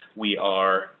area, we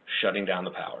are shutting down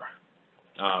the power.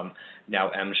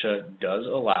 Now, MSHA does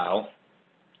allow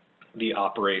the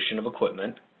operation of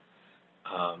equipment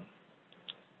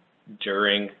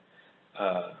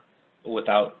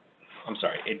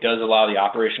it does allow the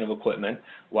operation of equipment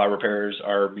while repairs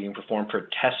are being performed for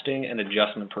testing and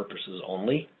adjustment purposes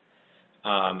only.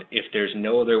 If there's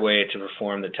no other way to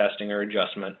perform the testing or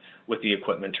adjustment with the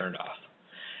equipment turned off.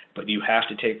 But you have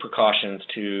to take precautions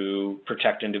to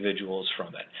protect individuals from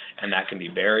it. And that can be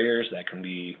barriers, that can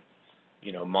be,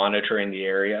 you know, monitoring the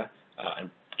area and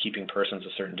keeping persons a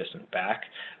certain distance back.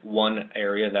 One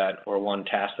area one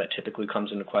task that typically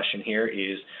comes into question here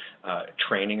is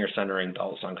training or centering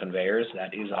belts on conveyors.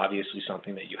 That is obviously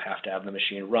something that you have to have the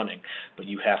machine running, but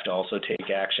you have to also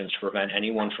take actions to prevent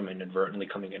anyone from inadvertently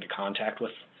coming into contact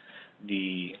with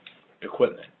the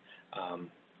equipment.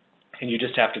 And you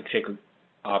just have to take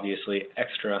obviously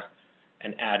extra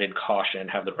and added caution,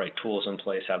 have the right tools in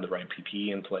place, have the right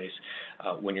PPE in place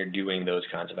when you're doing those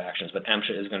kinds of actions. But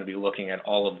MSHA is going to be looking at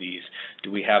all of these.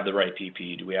 Do we have the right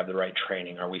PPE? Do we have the right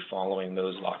training? Are we following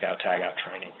those lockout, tagout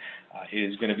training? It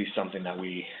is going to be something that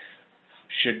we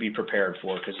should be prepared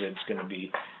for because it's going to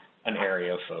be an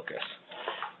area of focus.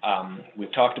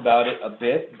 We've talked about it a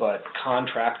bit, but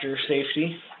contractor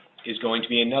safety is going to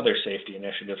be another safety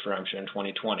initiative for MSHA in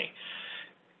 2020.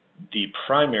 The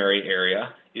primary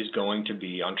area is going to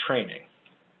be on training.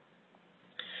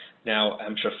 Now,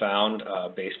 MSHA found,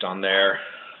 based on their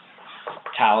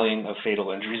tallying of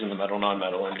fatal injuries in the metal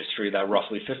non-metal industry, that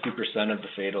roughly 50% of the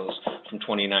fatals from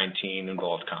 2019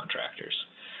 involved contractors.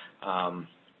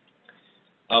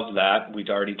 Of that, we'd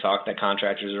already talked that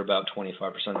contractors are about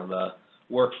 25% of the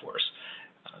workforce.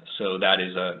 So that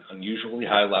is an unusually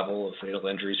high level of fatal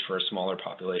injuries for a smaller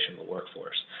population of the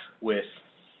workforce. With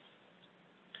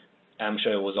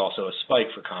MSHA was also a spike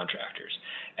for contractors,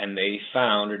 and they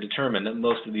found or determined that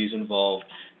most of these involved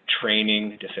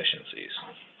training deficiencies.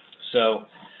 So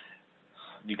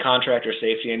the Contractor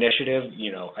Safety Initiative,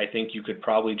 you know, I think you could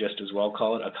probably just as well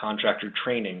call it a contractor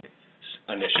training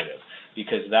initiative,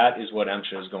 because that is what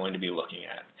MSHA is going to be looking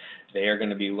at. They are going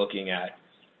to be looking at,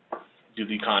 do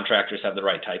the contractors have the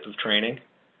right type of training?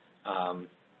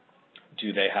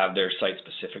 Do they have their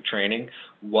site-specific training?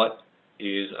 What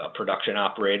is a production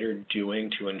operator doing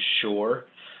to ensure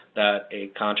that a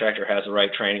contractor has the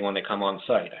right training when they come on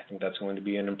site? I think that's going to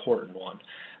be an important one.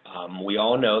 We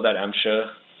all know that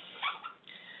MSHA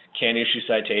can issue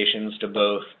citations to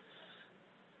both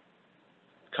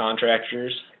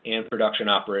contractors and production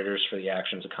operators for the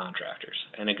actions of contractors.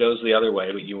 And it goes the other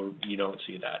way, but you don't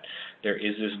see that. There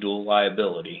is this dual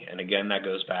liability, and again, that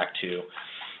goes back to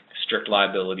strict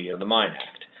liability of the Mine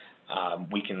Act.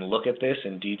 We can look at this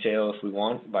in detail if we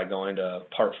want by going to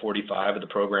Part 45 of the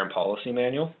Program Policy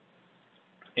Manual.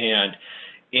 And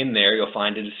in there, you'll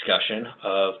find a discussion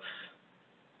of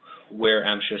where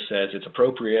MSHA says it's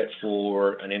appropriate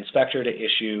for an inspector to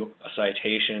issue a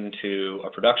citation to a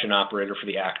production operator for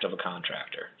the act of a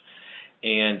contractor.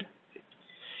 And,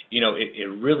 you know, it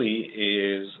really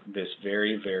is this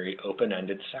very, very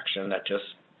open-ended section that just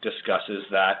discusses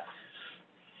that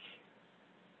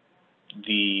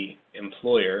the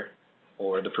employer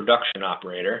or the production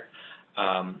operator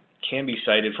can be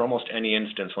cited for almost any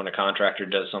instance when a contractor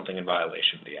does something in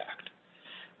violation of the Act.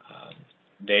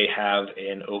 They have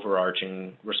an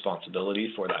overarching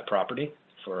responsibility for that property,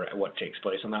 for what takes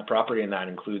place on that property, and that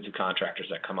includes the contractors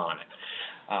that come on it.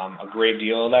 A great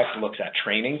deal of that looks at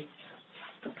training,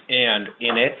 and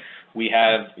in it we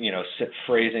have, you know,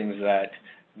 phrasings that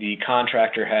the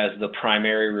contractor has the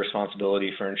primary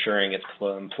responsibility for ensuring its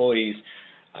employees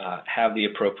have the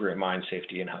appropriate mine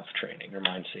safety and health training, or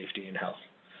mine safety and health.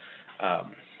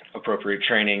 Appropriate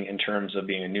training in terms of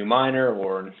being a new miner,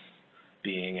 or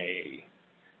being a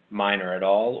miner at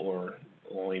all, or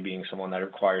only being someone that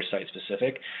requires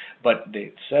site-specific, but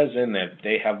it says in that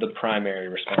they have the primary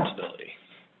responsibility.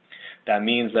 That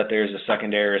means that there's a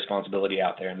secondary responsibility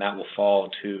out there, and that will fall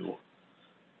to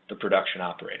the production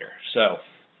operator. So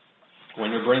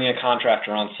when you're bringing a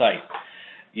contractor on site,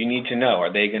 you need to know,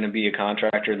 are they going to be a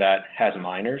contractor that has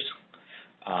miners,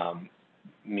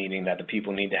 meaning that the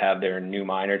people need to have their new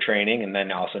miner training and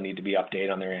then also need to be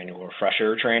updated on their annual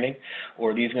refresher training,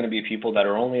 or are these going to be people that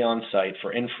are only on site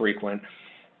for infrequent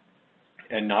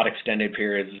and not extended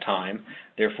periods of time,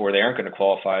 therefore they aren't going to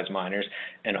qualify as miners,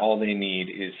 and all they need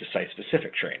is the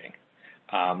site-specific training.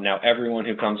 Now, everyone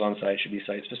who comes on site should be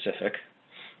site-specific,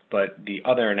 but the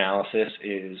other analysis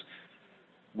is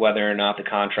whether or not the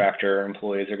contractor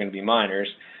employees are going to be miners.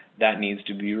 That needs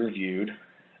to be reviewed,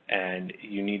 and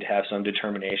you need to have some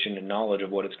determination and knowledge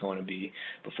of what it's going to be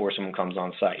before someone comes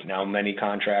on site. Now, many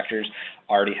contractors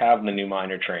already have the new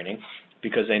miner training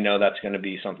because they know that's going to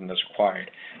be something that's required.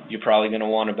 You're probably going to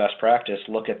want a best practice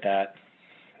look at that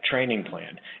training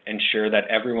plan, ensure that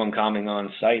everyone coming on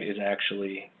site is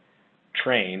actually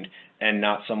trained and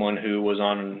not someone who was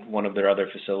on one of their other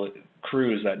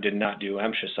crews that did not do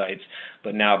MSHA sites,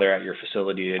 but now they're at your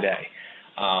facility today.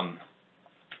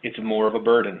 It's more of a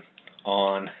burden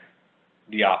on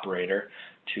the operator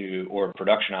to, or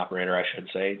production operator I should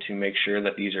say, to make sure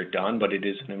that these are done, but it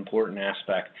is an important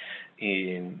aspect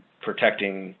in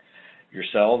protecting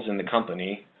yourselves and the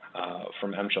company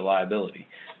from MSHA liability,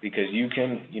 because you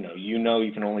can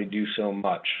only do so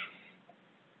much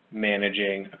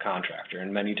managing a contractor,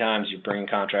 and many times you're bringing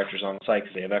contractors on site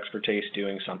because they have expertise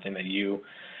doing something that you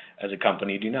as a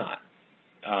company do not.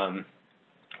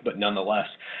 But nonetheless,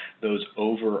 those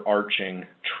overarching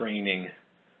training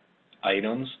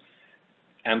items,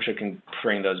 MSHA can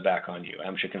bring those back on you.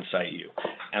 MSHA can cite you.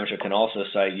 MSHA can also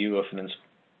cite you if an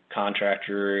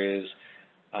contractor is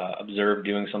observed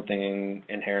doing something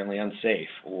inherently unsafe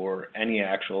or any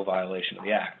actual violation of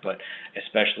the Act. But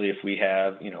especially if we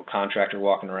have, you know, contractor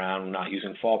walking around not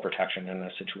using fall protection in a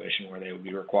situation where they would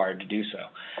be required to do so,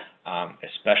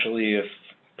 especially if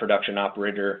production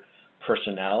operator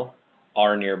personnel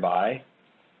are nearby,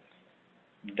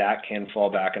 that can fall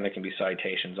back and there can be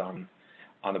citations on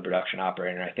the production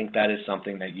operator. And I think that is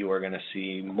something that you are going to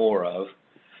see more of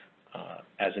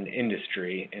as an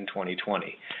industry in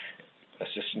 2020.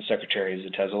 Assistant Secretary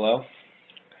Zetezelo,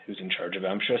 who's in charge of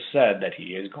MSHA, said that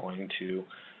he is going to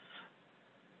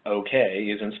okay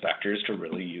his inspectors to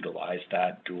really utilize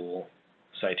that dual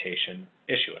citation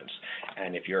issuance.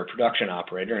 And if you're a production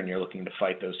operator and you're looking to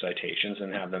fight those citations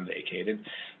and have them vacated,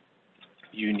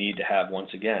 you need to have, once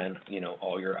again, you know,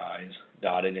 all your I's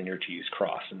dotted and your T's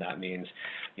crossed. And that means,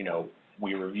 you know,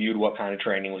 we reviewed what kind of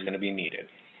training was going to be needed.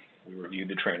 We reviewed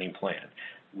the training plan.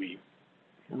 We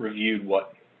reviewed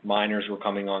what miners were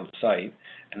coming on site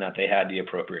and that they had the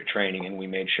appropriate training, and we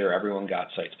made sure everyone got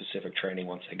site-specific training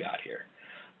once they got here.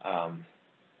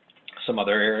 Some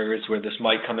other areas where this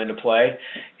might come into play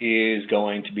is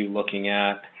going to be looking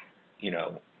at, you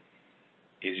know,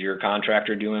 is your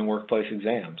contractor doing workplace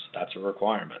exams? That's a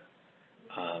requirement.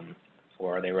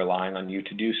 Or are they relying on you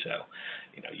to do so?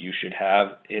 You know, you should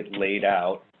have it laid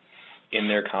out in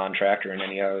their contract or in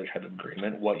any other type of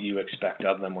agreement what you expect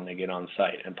of them when they get on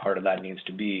site. And part of that needs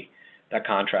to be that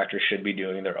contractor should be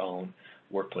doing their own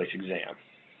workplace exam,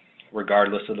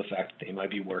 regardless of the fact that they might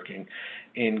be working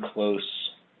in close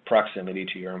proximity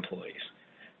to your employees.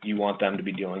 You want them to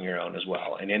be doing your own as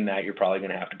well. And in that, you're probably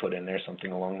going to have to put in there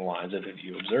something along the lines of, if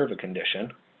you observe a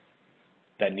condition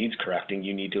that needs correcting,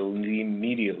 you need to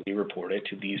immediately report it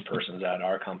to these persons at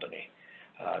our company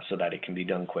so that it can be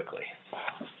done quickly.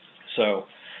 So,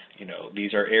 you know,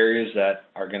 these are areas that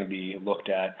are going to be looked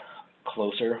at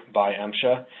closer by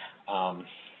MSHA.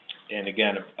 And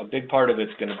again, a big part of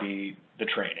it's going to be the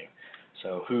training.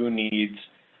 So who needs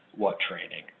what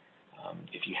training?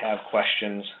 If you have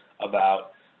questions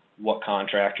about what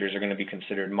contractors are going to be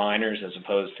considered minors as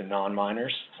opposed to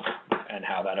non-minors and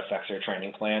how that affects their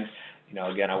training plan,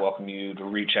 again, I welcome you to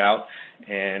reach out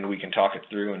and we can talk it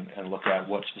through and look at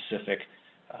what specific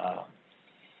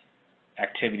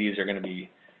activities are going to be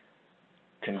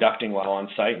conducting while on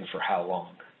site and for how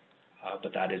long.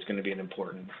 But that is going to be an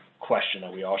important question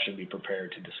that we all should be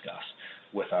prepared to discuss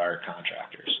with our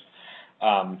contractors.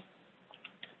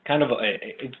 Kind of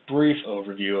a brief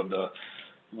overview of the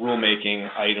rulemaking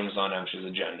items on MSHA's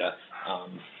agenda,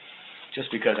 just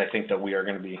because I think that we are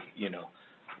going to be,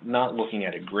 not looking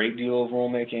at a great deal of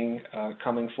rulemaking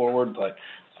coming forward, but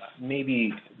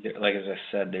maybe, like as I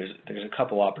said, there's a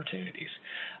couple opportunities.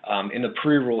 In the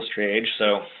pre-rule stage,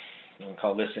 so we'll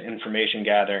call this the information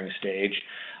gathering stage,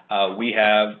 we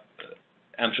have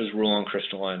MSHA's rule on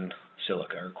crystalline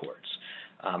silica or quartz.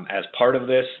 As part of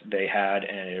this, they had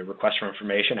a request for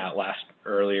information out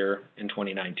earlier in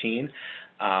 2019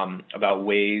 about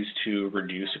ways to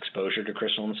reduce exposure to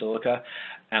crystalline silica.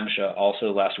 MSHA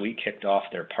also last week kicked off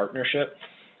their partnership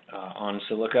on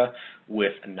silica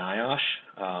with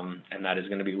NIOSH, and that is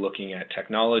going to be looking at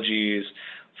technologies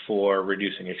for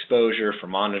reducing exposure, for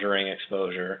monitoring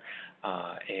exposure,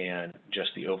 and just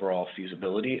the overall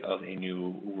feasibility of a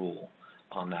new rule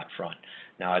on that front.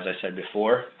 Now, as I said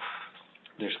before,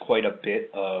 there's quite a bit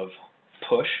of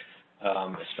push,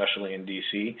 especially in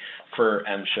DC, for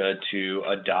MSHA to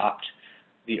adopt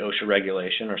the OSHA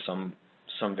regulation or some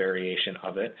variation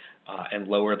of it and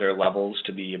lower their levels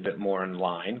to be a bit more in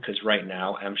line, because right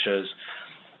now MSHA's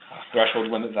threshold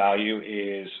limit value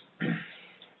is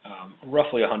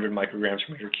roughly 100 micrograms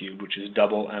per meter cubed, which is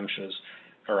double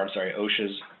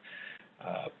OSHA's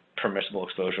permissible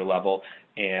exposure level,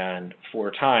 and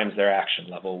 4 times their action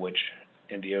level, which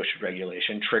in the OSHA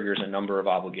regulation triggers a number of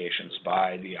obligations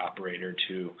by the operator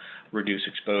to reduce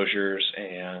exposures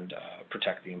and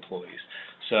protect the employees.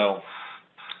 So,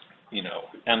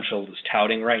 MSHA is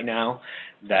touting right now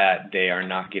that they are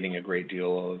not getting a great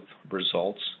deal of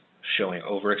results showing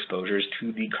overexposures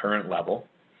to the current level,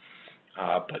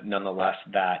 but nonetheless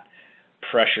that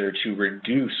pressure to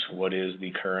reduce what is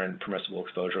the current permissible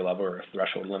exposure level or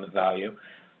threshold limit value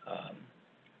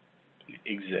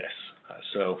exists.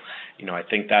 So, I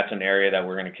think that's an area that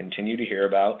we're going to continue to hear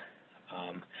about,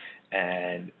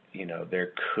 and,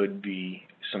 there could be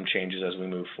some changes as we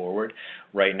move forward.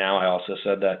 Right now, I also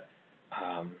said that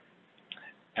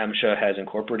MSHA has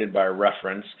incorporated by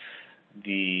reference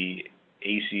the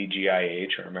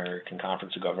ACGIH, or American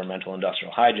Conference of Governmental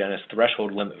Industrial Hygienists,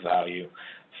 threshold limit value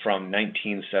from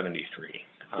 1973.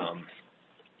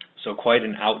 So quite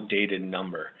an outdated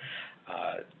number.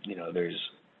 There's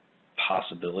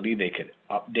possibility they could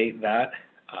update that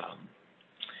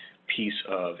piece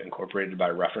of incorporated by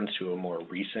reference to a more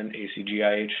recent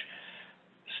ACGIH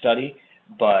study,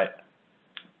 but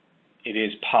it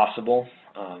is possible.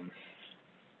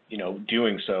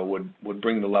 Doing so would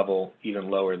bring the level even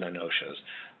lower than OSHA's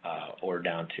or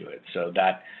down to it. So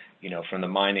that, from the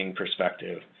mining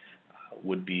perspective,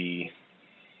 would be,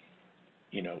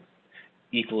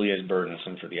 equally as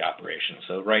burdensome for the operation.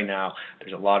 So right now,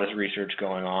 there's a lot of research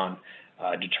going on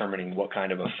determining what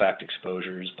kind of effect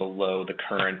exposures below the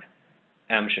current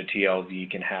MSHA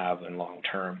TLV can have in long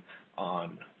term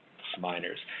on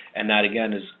miners. And that,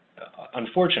 again, is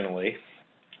unfortunately,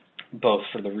 both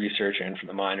for the research and for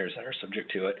the miners that are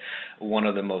subject to it, one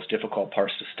of the most difficult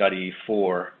parts to study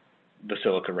for the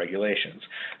silica regulations,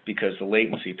 because the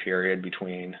latency period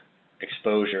between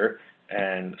exposure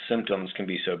and symptoms can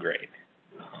be so great.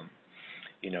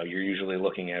 You're usually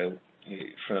looking at,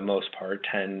 for the most part,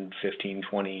 10, 15,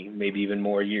 20, maybe even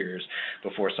more years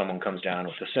before someone comes down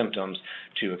with the symptoms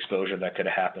to exposure that could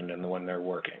have happened and when they're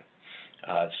working.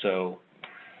 So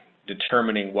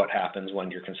determining what happens when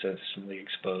you're consistently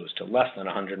exposed to less than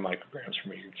 100 micrograms per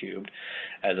meter cubed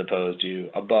as opposed to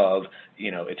above,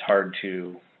 it's hard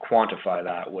to quantify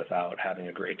that without having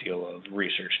a great deal of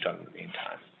research done in the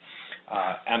meantime.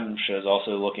 MSHA is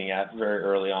also looking at, very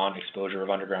early on, exposure of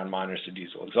underground miners to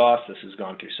diesel exhaust. This has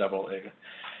gone through several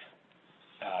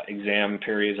exam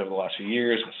periods over the last few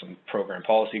years with some program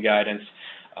policy guidance.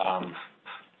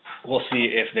 We'll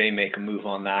see if they make a move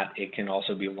on that. It can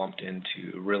also be lumped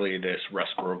into really this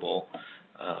respirable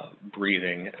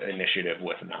breathing initiative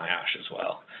with NIOSH as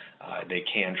well. They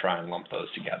can try and lump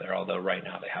those together, although right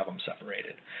now they have them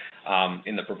separated.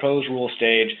 In the proposed rule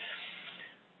stage,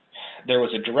 there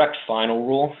was a direct final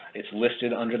rule. It's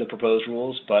listed under the proposed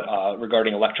rules, but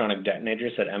regarding electronic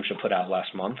detonators that MSHA put out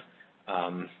last month,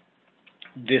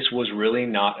 this was really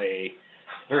not a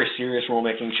very serious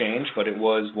rulemaking change, but it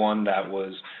was one that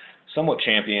was somewhat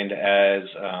championed as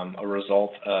a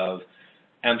result of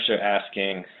MSHA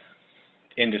asking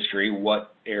industry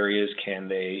what areas can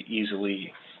they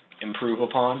easily improve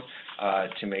upon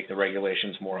to make the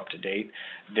regulations more up to date.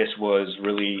 This was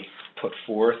really put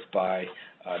forth by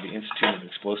the Institute of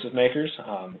Explosive Makers,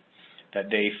 that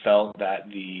they felt that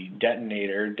the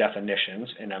detonator definitions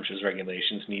in MSHA's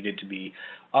regulations needed to be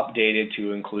updated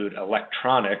to include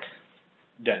electronic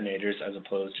detonators as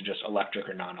opposed to just electric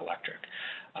or non-electric.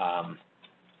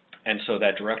 And so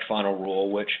that direct final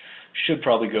rule, which should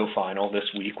probably go final this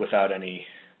week without any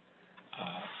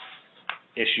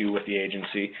issue with the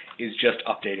agency, is just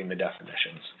updating the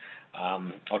definitions.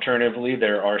 Alternatively,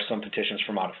 there are some petitions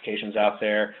for modifications out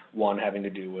there, one having to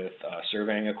do with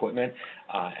surveying equipment,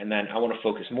 and then I want to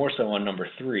focus more so on number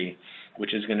 3,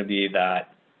 which is going to be that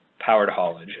powered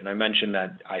haulage. And I mentioned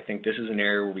that I think this is an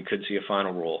area where we could see a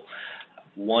final rule.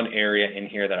 One area in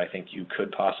here that I think you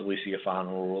could possibly see a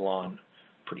final rule on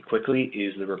pretty quickly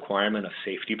is the requirement of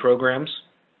safety programs.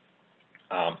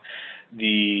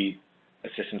 The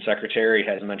Assistant Secretary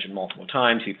has mentioned multiple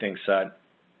times he thinks that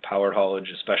powered haulage,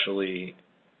 especially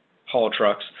haul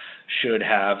trucks, should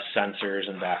have sensors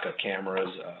and backup cameras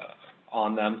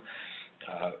on them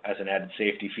as an added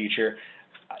safety feature.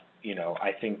 You know,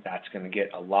 I think that's going to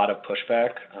get a lot of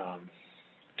pushback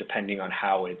depending on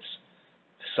how it's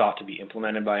sought to be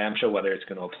implemented by MSHA, whether it's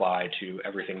going to apply to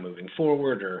everything moving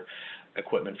forward or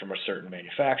equipment from a certain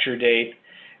manufacture date,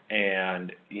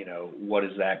 and, you know, what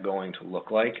is that going to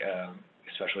look like,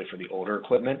 especially for the older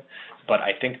equipment. But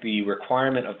I think the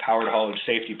requirement of powered haulage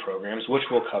safety programs, which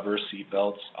will cover seat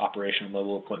belts, operational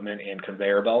mobile equipment, and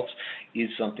conveyor belts, is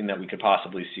something that we could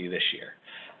possibly see this year.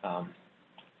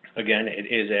 Again, it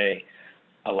is a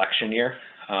election year,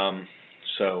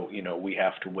 so, you know, we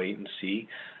have to wait and see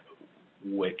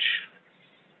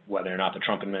whether or not the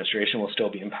Trump administration will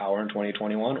still be in power in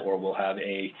 2021, or we'll have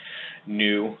a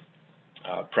new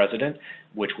president,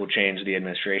 which will change the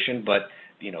administration. But,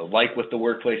 you know, like with the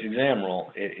workplace exam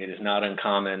rule, it is not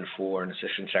uncommon for an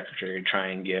assistant secretary to try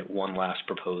and get one last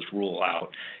proposed rule out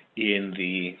in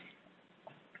the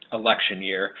election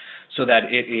year so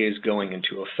that it is going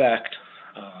into effect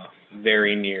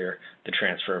very near the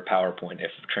transfer of power point,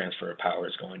 if transfer of power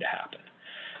is going to happen.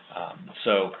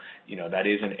 So, you know, that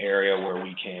is an area where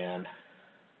we can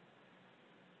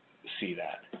see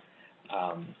that.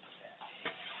 A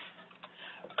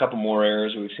couple more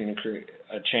areas we've seen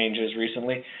changes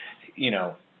recently. You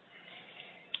know,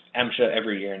 MSHA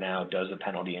every year now does a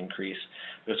penalty increase.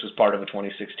 This was part of the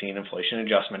 2016 Inflation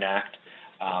Adjustment Act.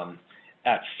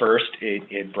 At first,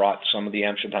 it brought some of the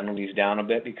MSHA penalties down a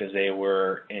bit because they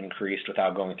were increased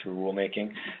without going through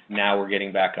rulemaking. Now we're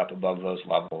getting back up above those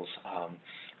levels.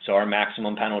 So our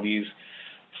maximum penalties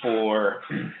for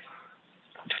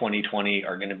 2020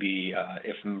 are going to be,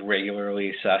 if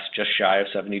regularly assessed, just shy of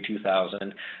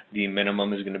 $72,000. The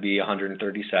minimum is going to be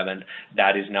 $137,000.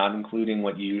 That is not including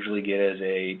what you usually get as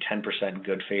a 10%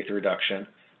 good faith reduction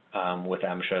with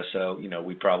MSHA. So, you know,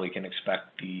 we probably can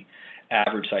expect the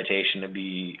average citation to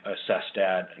be assessed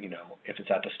at, you know, if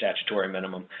it's at the statutory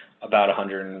minimum, about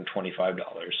 $125,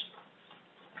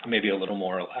 maybe a little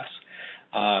more or less.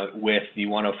 With the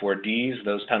 104Ds,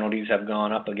 those penalties have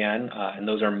gone up again, and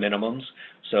those are minimums,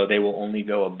 so they will only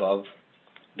go above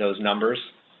those numbers.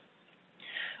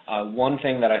 One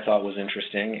thing that I thought was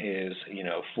interesting is, you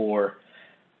know, for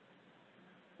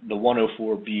the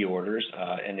 104B orders,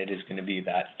 and it is going to be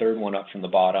that third one up from the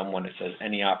bottom when it says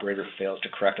any operator who fails to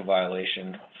correct a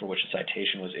violation for which a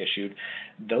citation was issued,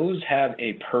 those have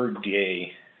a per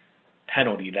day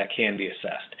penalty that can be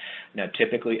assessed. Now,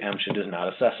 typically, MSHA does not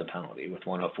assess a penalty with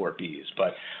 104Bs,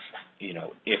 but, you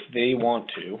know, if they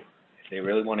want to, if they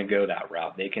really want to go that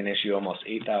route, they can issue almost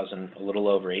a little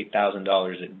over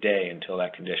 $8,000 a day until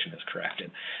that condition is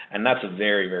corrected. And that's a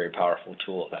very, very powerful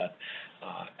tool that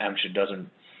MSHA doesn't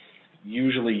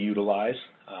usually utilize.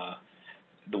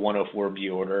 The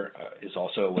 104B order is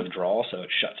also a withdrawal, so it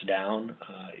shuts down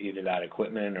either that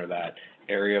equipment or that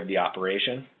area of the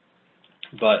operation.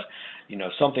 But, you know,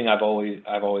 something I've always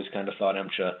kind of thought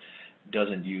MSHA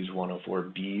doesn't use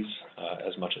 104Bs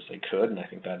as much as they could, and I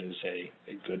think that is a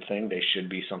good thing. They should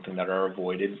be something that are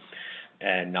avoided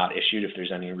and not issued if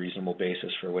there's any reasonable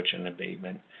basis for which an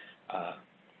abatement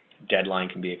deadline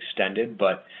can be extended.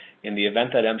 But in the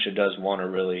event that MSHA does want to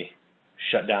really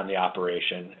shut down the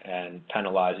operation and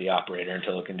penalize the operator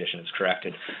until the condition is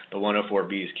corrected, the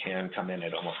 104Bs can come in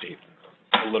at almost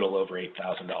a little over $8,000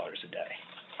 a day.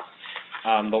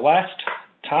 The last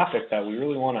topic that we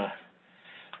really want to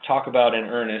talk about in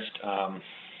earnest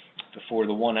before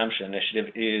the One MSHA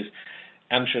initiative is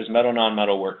MSHA's metal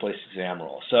non-metal workplace exam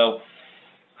rule. So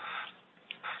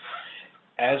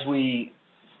as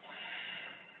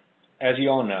you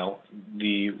all know,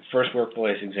 the first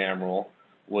workplace exam rule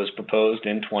was proposed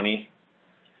in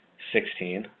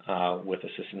 2016 with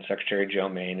Assistant Secretary Joe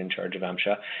Main in charge of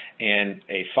MSHA, and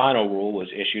a final rule was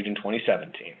issued in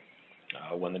 2017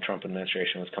 when the Trump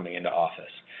administration was coming into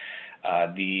office.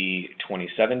 The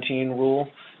 2017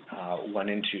 rule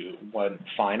went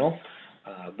final,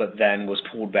 but then was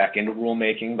pulled back into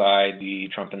rulemaking by the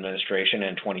Trump administration.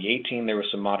 In 2018, there were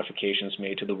some modifications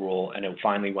made to the rule, and it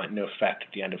finally went into effect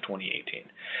at the end of 2018.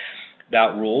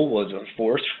 That rule was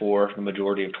enforced for the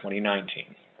majority of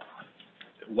 2019.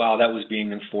 While that was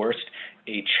being enforced,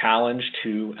 a challenge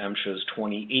to MSHA's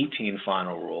 2018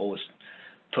 final rule was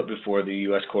put before the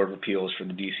U.S. Court of Appeals for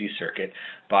the D.C. Circuit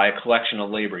by a collection of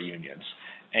labor unions.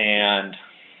 And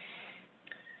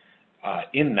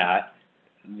in that,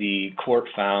 the court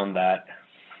found that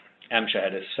MSHA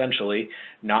had essentially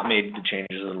not made the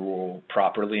changes of the rule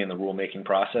properly in the rulemaking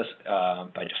process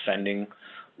by defending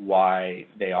why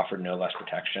they offered no less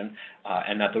protection,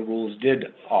 and that the rules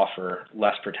did offer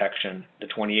less protection. The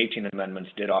 2018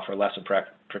 amendments did offer less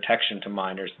protection to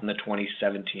minors than the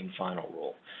 2017 final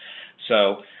rule.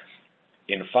 So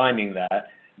in finding that,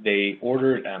 they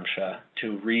ordered MSHA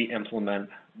to re-implement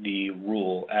the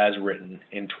rule as written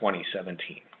in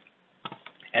 2017.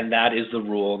 And that is the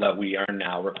rule that we are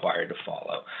now required to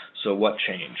follow. So what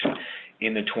changed?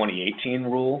 In the 2018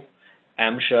 rule,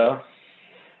 MSHA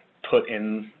put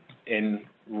in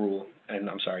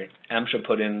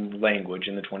language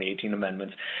in the 2018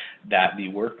 amendments that the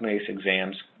workplace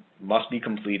exams must be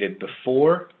completed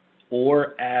before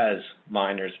or as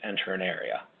minors enter an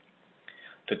area.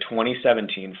 The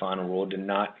 2017 final rule did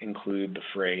not include the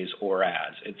phrase or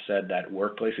as. It said that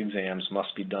workplace exams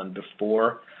must be done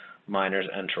before minors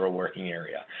enter a working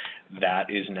area. That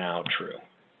is now true.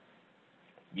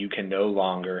 You can no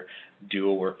longer do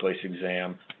a workplace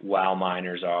exam while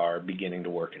minors are beginning to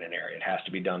work in an area. It has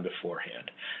to be done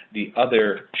beforehand. The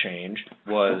other change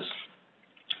was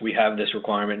we have this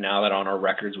requirement now that on our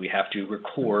records we have to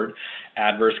record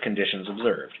adverse conditions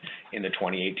observed. In the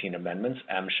 2018 amendments,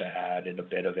 MSHA added a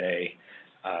bit of a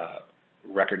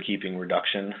record-keeping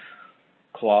reduction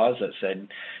clause that said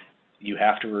you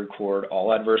have to record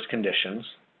all adverse conditions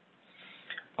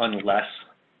unless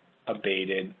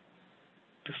abated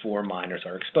before minors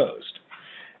are exposed.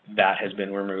 That has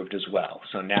been removed as well.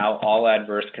 So now all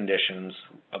adverse conditions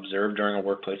observed during a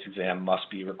workplace exam must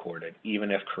be recorded, even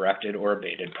if corrected or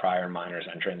abated prior minors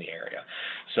entering the area.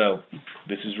 So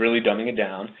this is really dumbing it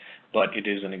down, but it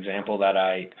is an example that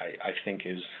I think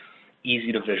is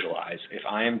easy to visualize. If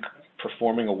I am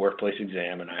performing a workplace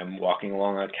exam and I'm walking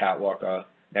along a catwalk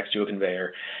next to a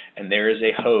conveyor, and there is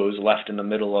a hose left in the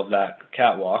middle of that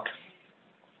catwalk,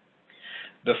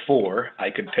 before I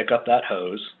could pick up that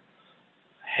hose,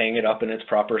 hang it up in its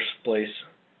proper place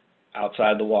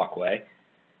outside the walkway,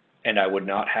 and I would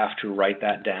not have to write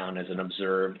that down as an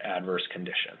observed adverse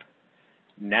condition.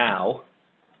 Now,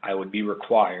 I would be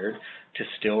required to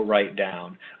still write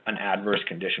down an adverse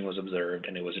condition was observed,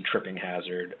 and it was a tripping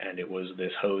hazard, and it was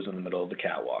this hose in the middle of the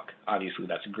catwalk. Obviously,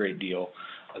 that's a great deal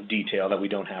of detail that we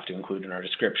don't have to include in our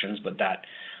descriptions, but that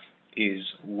is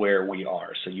where we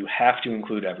are. So you have to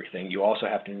include everything. You also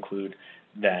have to include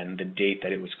then the date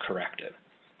that it was corrected.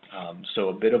 So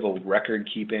a bit of a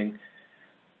record-keeping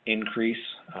increase.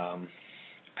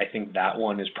 I think that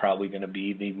one is probably going to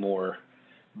be the more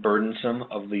burdensome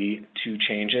of the two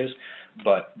changes,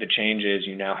 but the change is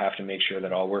you now have to make sure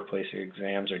that all workplace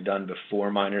exams are done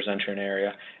before minors enter an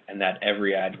area, and that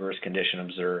every adverse condition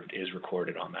observed is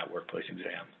recorded on that workplace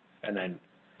exam. And then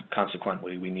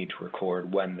consequently, we need to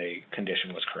record when the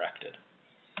condition was corrected.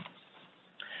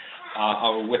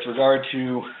 With regard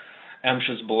to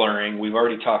MSHA's blurring, we've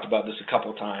already talked about this a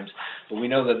couple times, but we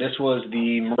know that this was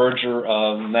the merger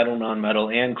of metal, non-metal,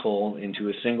 and coal into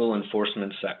a single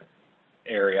enforcement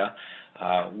area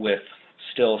with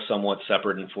still somewhat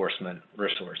separate enforcement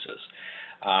resources.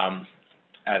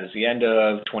 At the end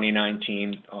of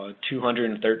 2019,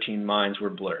 213 mines were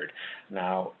blurred.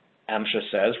 Now, MSHA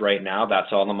says right now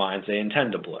that's all the mines they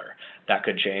intend to blur. That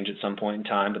could change at some point in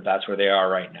time, but that's where they are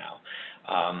right now.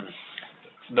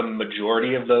 The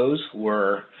majority of those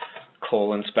were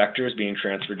coal inspectors being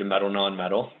transferred to metal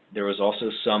non-metal. There was also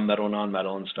some metal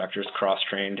non-metal inspectors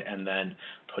cross-trained and then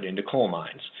put into coal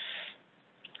mines.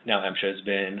 Now, MSHA has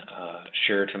been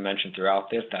sure to mention throughout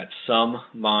this that some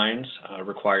mines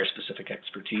require specific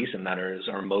expertise, and that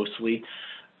are mostly,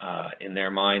 in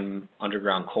their mind,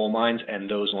 underground coal mines, and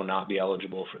those will not be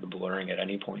eligible for the blurring at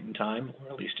any point in time,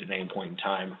 or at least at any point in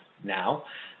time now.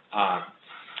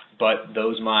 but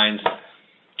those mines,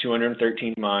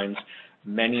 213 mines,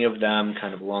 many of them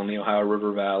kind of along the Ohio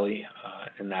River Valley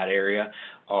in that area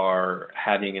are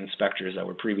having inspectors that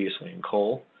were previously in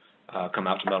coal come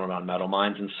out to metal non-metal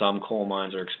mines, and some coal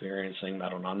mines are experiencing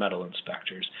metal non-metal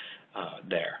inspectors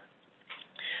there.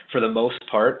 For the most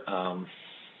part,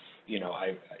 you know,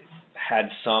 I've had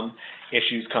some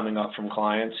issues coming up from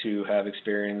clients who have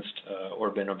experienced or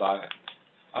been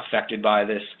affected by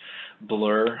this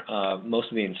blur. Most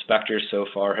of the inspectors so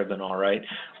far have been all right.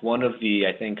 One of the,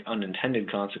 I think,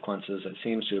 unintended consequences that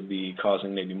seems to be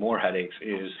causing maybe more headaches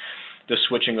is the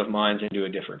switching of mines into a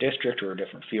different district or a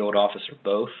different field office or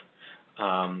both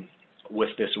with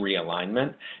this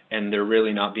realignment, and there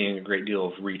really not being a great deal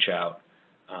of reach out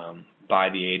by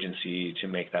the agency to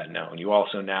make that known. You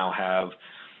also now have,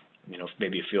 you know,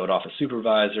 maybe a field office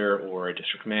supervisor or a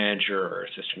district manager or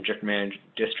assistant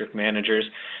district managers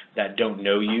that don't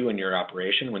know you and your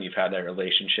operation when you've had that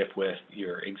relationship with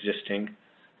your existing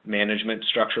management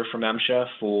structure from MSHA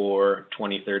for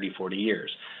 20, 30, 40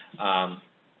 years.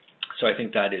 So I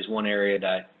think that is one area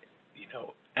that, you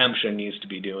know, MSHA needs to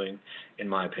be doing, in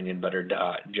my opinion, better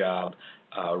job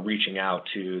reaching out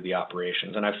to the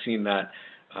operations. And I've seen that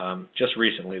just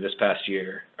recently, this past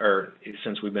year, or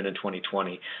since we've been in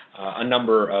 2020, a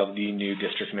number of the new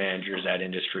district managers at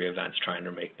industry events trying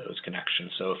to make those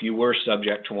connections. So if you were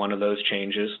subject to one of those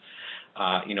changes,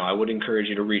 you know, I would encourage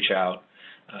you to reach out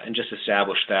and just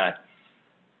establish that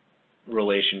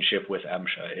relationship with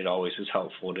MSHA. It always is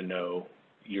helpful to know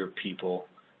your people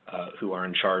who are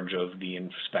in charge of the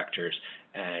inspectors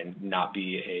and not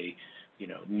be a, you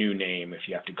know, new name if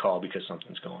you have to call because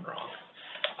something's going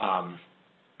wrong.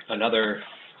 Another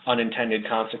unintended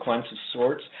consequence of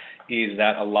sorts is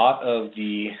that a lot of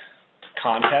the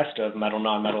contest of metal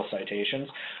non-metal citations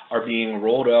are being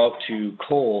rolled out to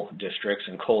coal districts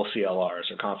and coal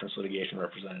CLRs, or conference litigation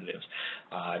representatives.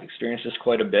 I've experienced this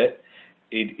quite a bit.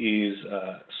 It is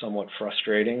somewhat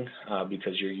frustrating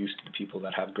because you're used to the people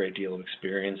that have a great deal of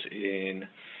experience in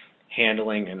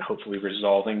handling and hopefully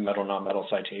resolving metal non-metal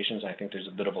citations. I think there's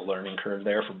a bit of a learning curve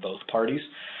there for both parties,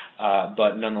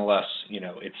 but nonetheless, you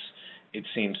know, it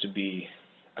seems to be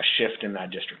a shift in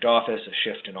that district office, a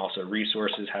shift in also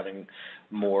resources, having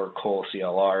more coal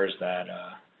CLRs that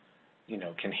you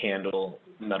know, can handle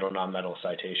metal non-metal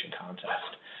citation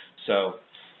contest. So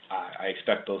I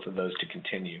expect both of those to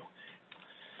continue.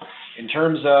 In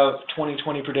terms of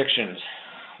 2020 predictions,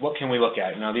 what can we look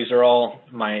at? Now, these are all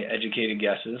my educated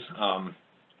guesses.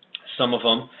 Some of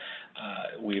them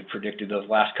we've predicted those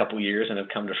last couple years and have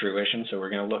come to fruition, so we're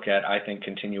going to look at, I think,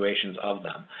 continuations of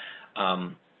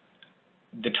them.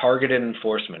 The targeted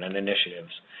enforcement and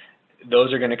initiatives,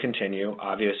 those are going to continue.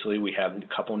 Obviously, we have a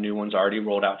couple new ones already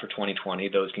rolled out for 2020.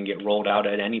 Those can get rolled out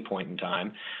at any point in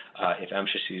time if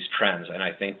MSHA sees trends, and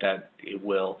I think that it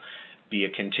will be a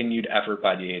continued effort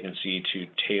by the agency to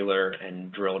tailor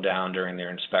and drill down during their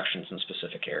inspections in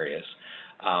specific areas.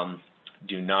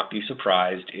 Do not be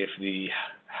surprised if the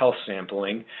health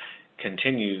sampling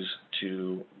continues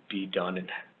to be done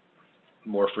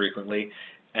more frequently,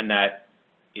 and that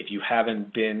if you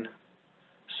haven't been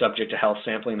subject to health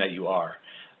sampling, that you are.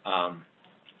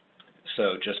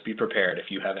 So just be prepared. If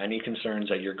you have any concerns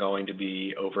that you're going to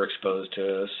be overexposed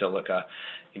to silica,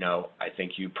 you know, I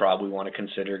think you probably want to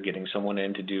consider getting someone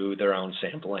in to do their own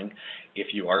sampling. If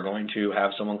you are going to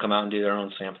have someone come out and do their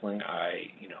own sampling,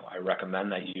 I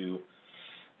recommend that you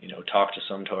talk to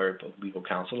some type of legal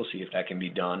counsel to see if that can be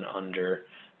done under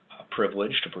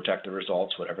privilege to protect the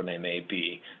results, whatever they may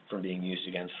be, from being used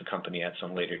against the company at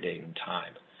some later date and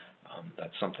time.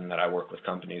 That's something that I work with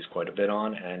companies quite a bit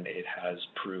on, and it has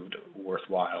proved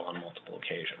worthwhile on multiple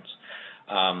occasions.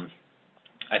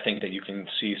 I think that you can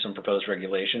see some proposed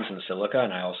regulations in silica,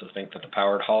 and I also think that the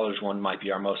powered haulers one might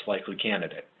be our most likely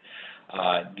candidate.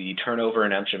 The turnover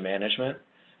in MSHA management,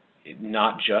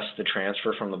 not just the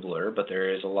transfer from the blur, but there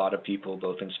is a lot of people,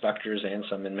 both inspectors and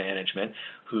some in management,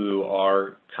 who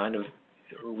are kind of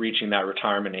reaching that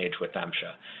retirement age with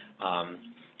MSHA.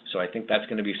 So I think that's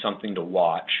going to be something to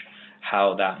watch,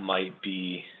 how that might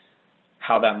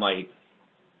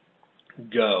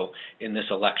go in this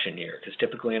election year, because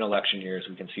typically in election years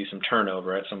we can see some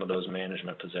turnover at some of those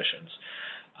management positions.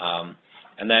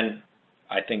 And then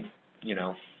I think,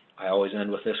 I always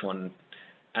end with this one,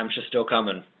 MSHA's still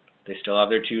coming. They still have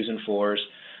their 2s and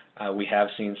 4s. We have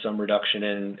seen some reduction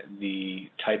in the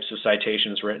types of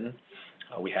citations written.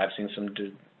 We have seen some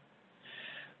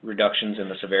reductions in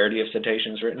the severity of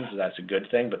citations written, so that's a good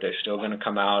thing, but they're still going to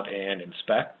come out and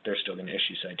inspect. They're still going to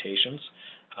issue citations.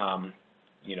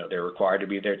 They're required to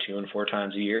be there 2 and 4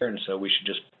 times a year, and so we should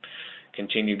just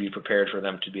continue to be prepared for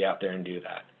them to be out there and do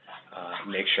that.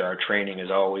 make sure our training is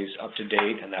always up to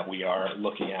date and that we are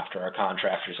looking after our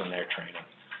contractors and their training.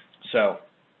 So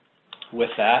with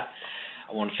that,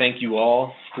 I want to thank you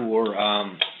all for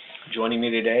joining me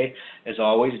today. As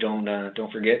always,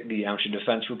 don't forget the MSHA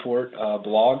Defense Report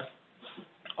blog.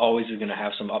 Always is going to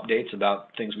have some updates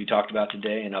about things we talked about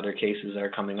today and other cases that are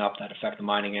coming up that affect the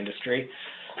mining industry.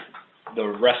 The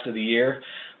rest of the year,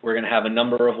 we're going to have a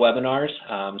number of webinars,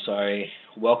 so I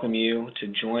welcome you to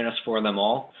join us for them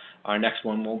all. Our next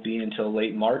one won't be until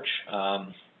late March,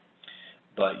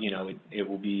 but you know, it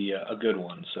will be a good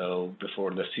one. So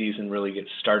before the season really gets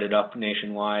started up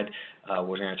nationwide,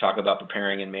 we're going to talk about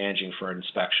preparing and managing for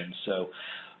inspection. So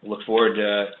look forward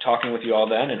to talking with you all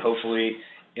then, and hopefully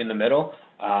in the middle.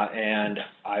 And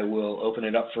I will open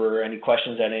it up for any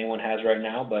questions that anyone has right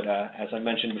now. But as I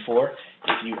mentioned before,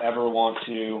 if you ever want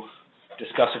to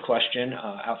discuss a question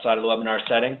outside of the webinar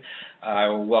setting, I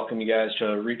will welcome you guys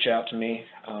to reach out to me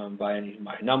by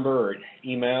my number or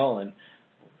email, and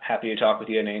happy to talk with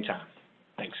you at any time.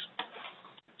 Thanks.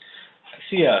 I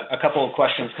see a couple of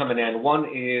questions coming in. One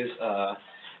is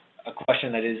a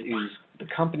question that is the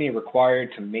company required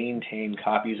to maintain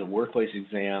copies of workplace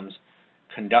exams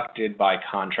conducted by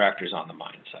contractors on the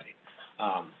mine site?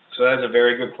 So that's a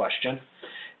very good question.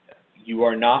 You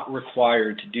are not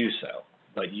required to do so,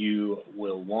 but you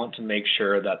will want to make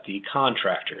sure that the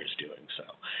contractor is doing so.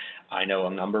 I know a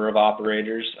number of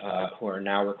operators who are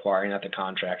now requiring that the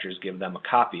contractors give them a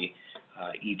copy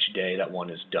each day that one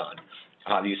is done.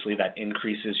 Obviously, that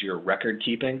increases your record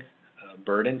keeping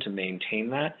burden to maintain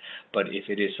that, but if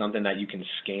it is something that you can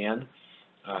scan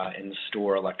and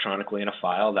store electronically in a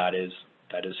file, that is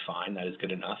fine, that is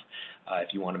good enough. If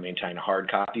you want to maintain a hard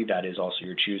copy, that is also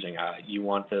your choosing. You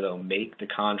want to make the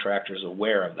contractors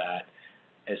aware of that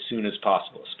as soon as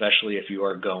possible, especially if you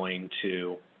are going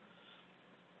to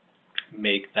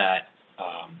make that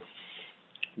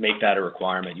a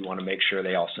requirement. You want to make sure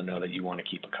they also know that you want to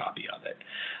keep a copy of it.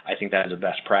 I think that is a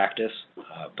best practice,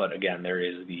 but again, there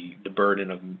is the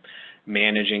burden of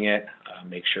managing it.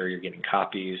 Make sure you're getting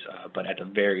copies, but at the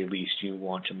very least, you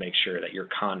want to make sure that your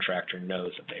contractor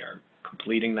knows that they are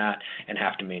completing that and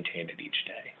have to maintain it each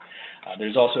day.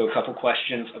 There's also a couple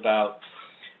questions about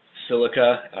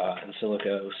silica and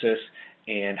silicosis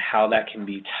and how that can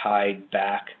be tied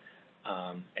back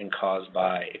and caused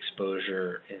by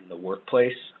exposure in the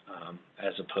workplace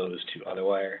as opposed to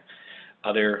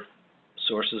other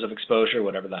sources of exposure,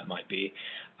 whatever that might be.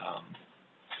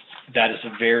 That is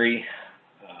a very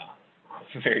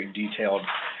detailed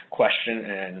question,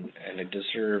 and it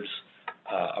deserves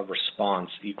a response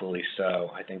equally so,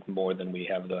 I think, more than we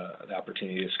have the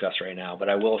opportunity to discuss right now. But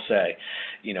I will say,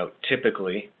 you know,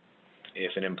 typically,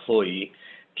 if an employee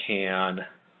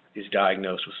is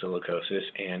diagnosed with silicosis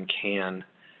and can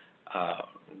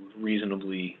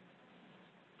reasonably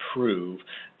prove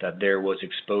that there was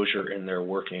exposure in their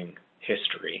working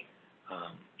history,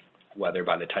 whether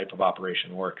by the type of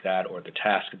operation work that or the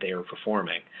task that they were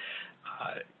performing,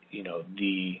 you know,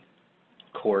 the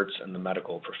courts and the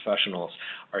medical professionals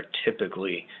are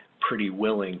typically pretty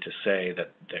willing to say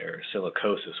that their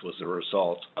silicosis was the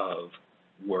result of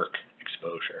work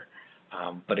exposure.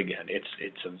 But again,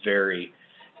 it's a very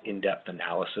in-depth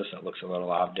analysis that looks at a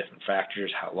lot of different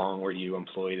factors. How long were you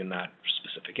employed in that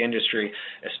specific industry,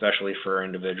 especially for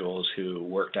individuals who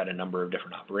worked at a number of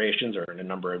different operations or in a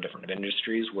number of different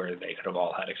industries where they could have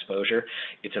all had exposure.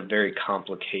 It's a very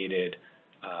complicated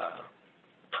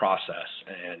process,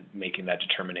 and making that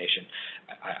determination,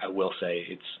 I will say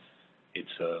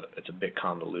it's a bit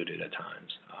convoluted at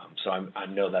times. So I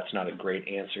know that's not a great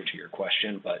answer to your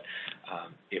question, but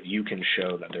if you can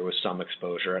show that there was some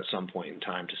exposure at some point in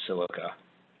time to silica,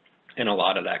 and a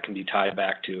lot of that can be tied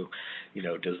back to, you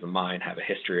know, does the mine have a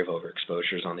history of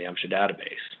overexposures on the MSHA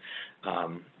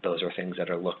database? Those are things that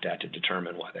are looked at to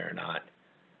determine whether or not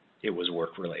it was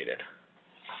work-related.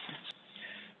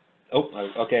 Oh,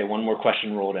 okay, one more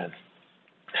question rolled in.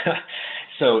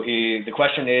 So the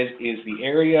question is the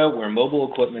area where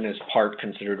mobile equipment is parked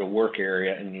considered a work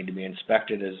area and need to be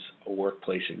inspected as a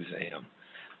workplace exam?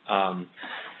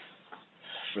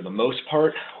 For the most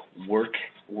part,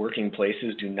 working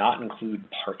places do not include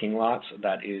parking lots.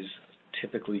 That is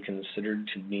typically considered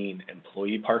to mean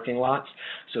employee parking lots.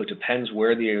 So it depends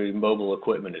where the mobile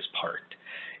equipment is parked.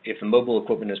 If the mobile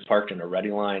equipment is parked in a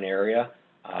ready line area,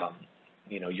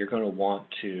 you know, you're going to want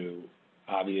to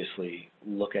obviously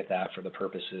look at that for the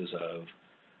purposes of,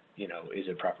 you know, is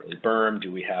it properly bermed?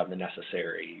 Do we have the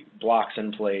necessary blocks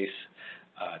in place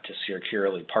to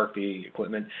securely park the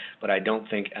equipment? But I don't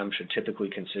think MSHA typically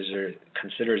considers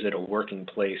it a working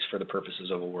place for the purposes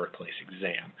of a workplace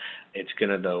exam. It's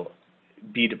going to, though,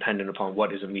 be dependent upon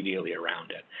what is immediately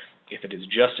around it. If it is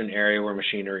just an area where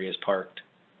machinery is parked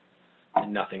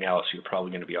and nothing else, you're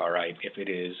probably going to be all right. If it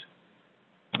is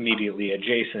immediately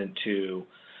adjacent to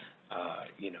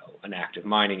an active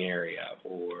mining area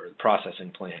or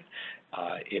processing plant,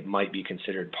 it might be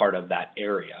considered part of that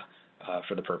area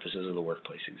for the purposes of the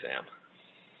workplace exam.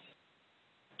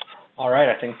 All right,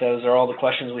 I think those are all the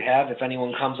questions we have. If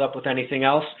anyone comes up with anything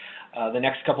else the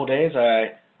next couple of days,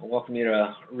 I welcome you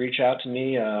to reach out to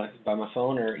me by my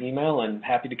phone or email, and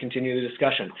happy to continue the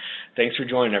discussion. Thanks for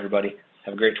joining, everybody.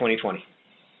 Have a great 2020.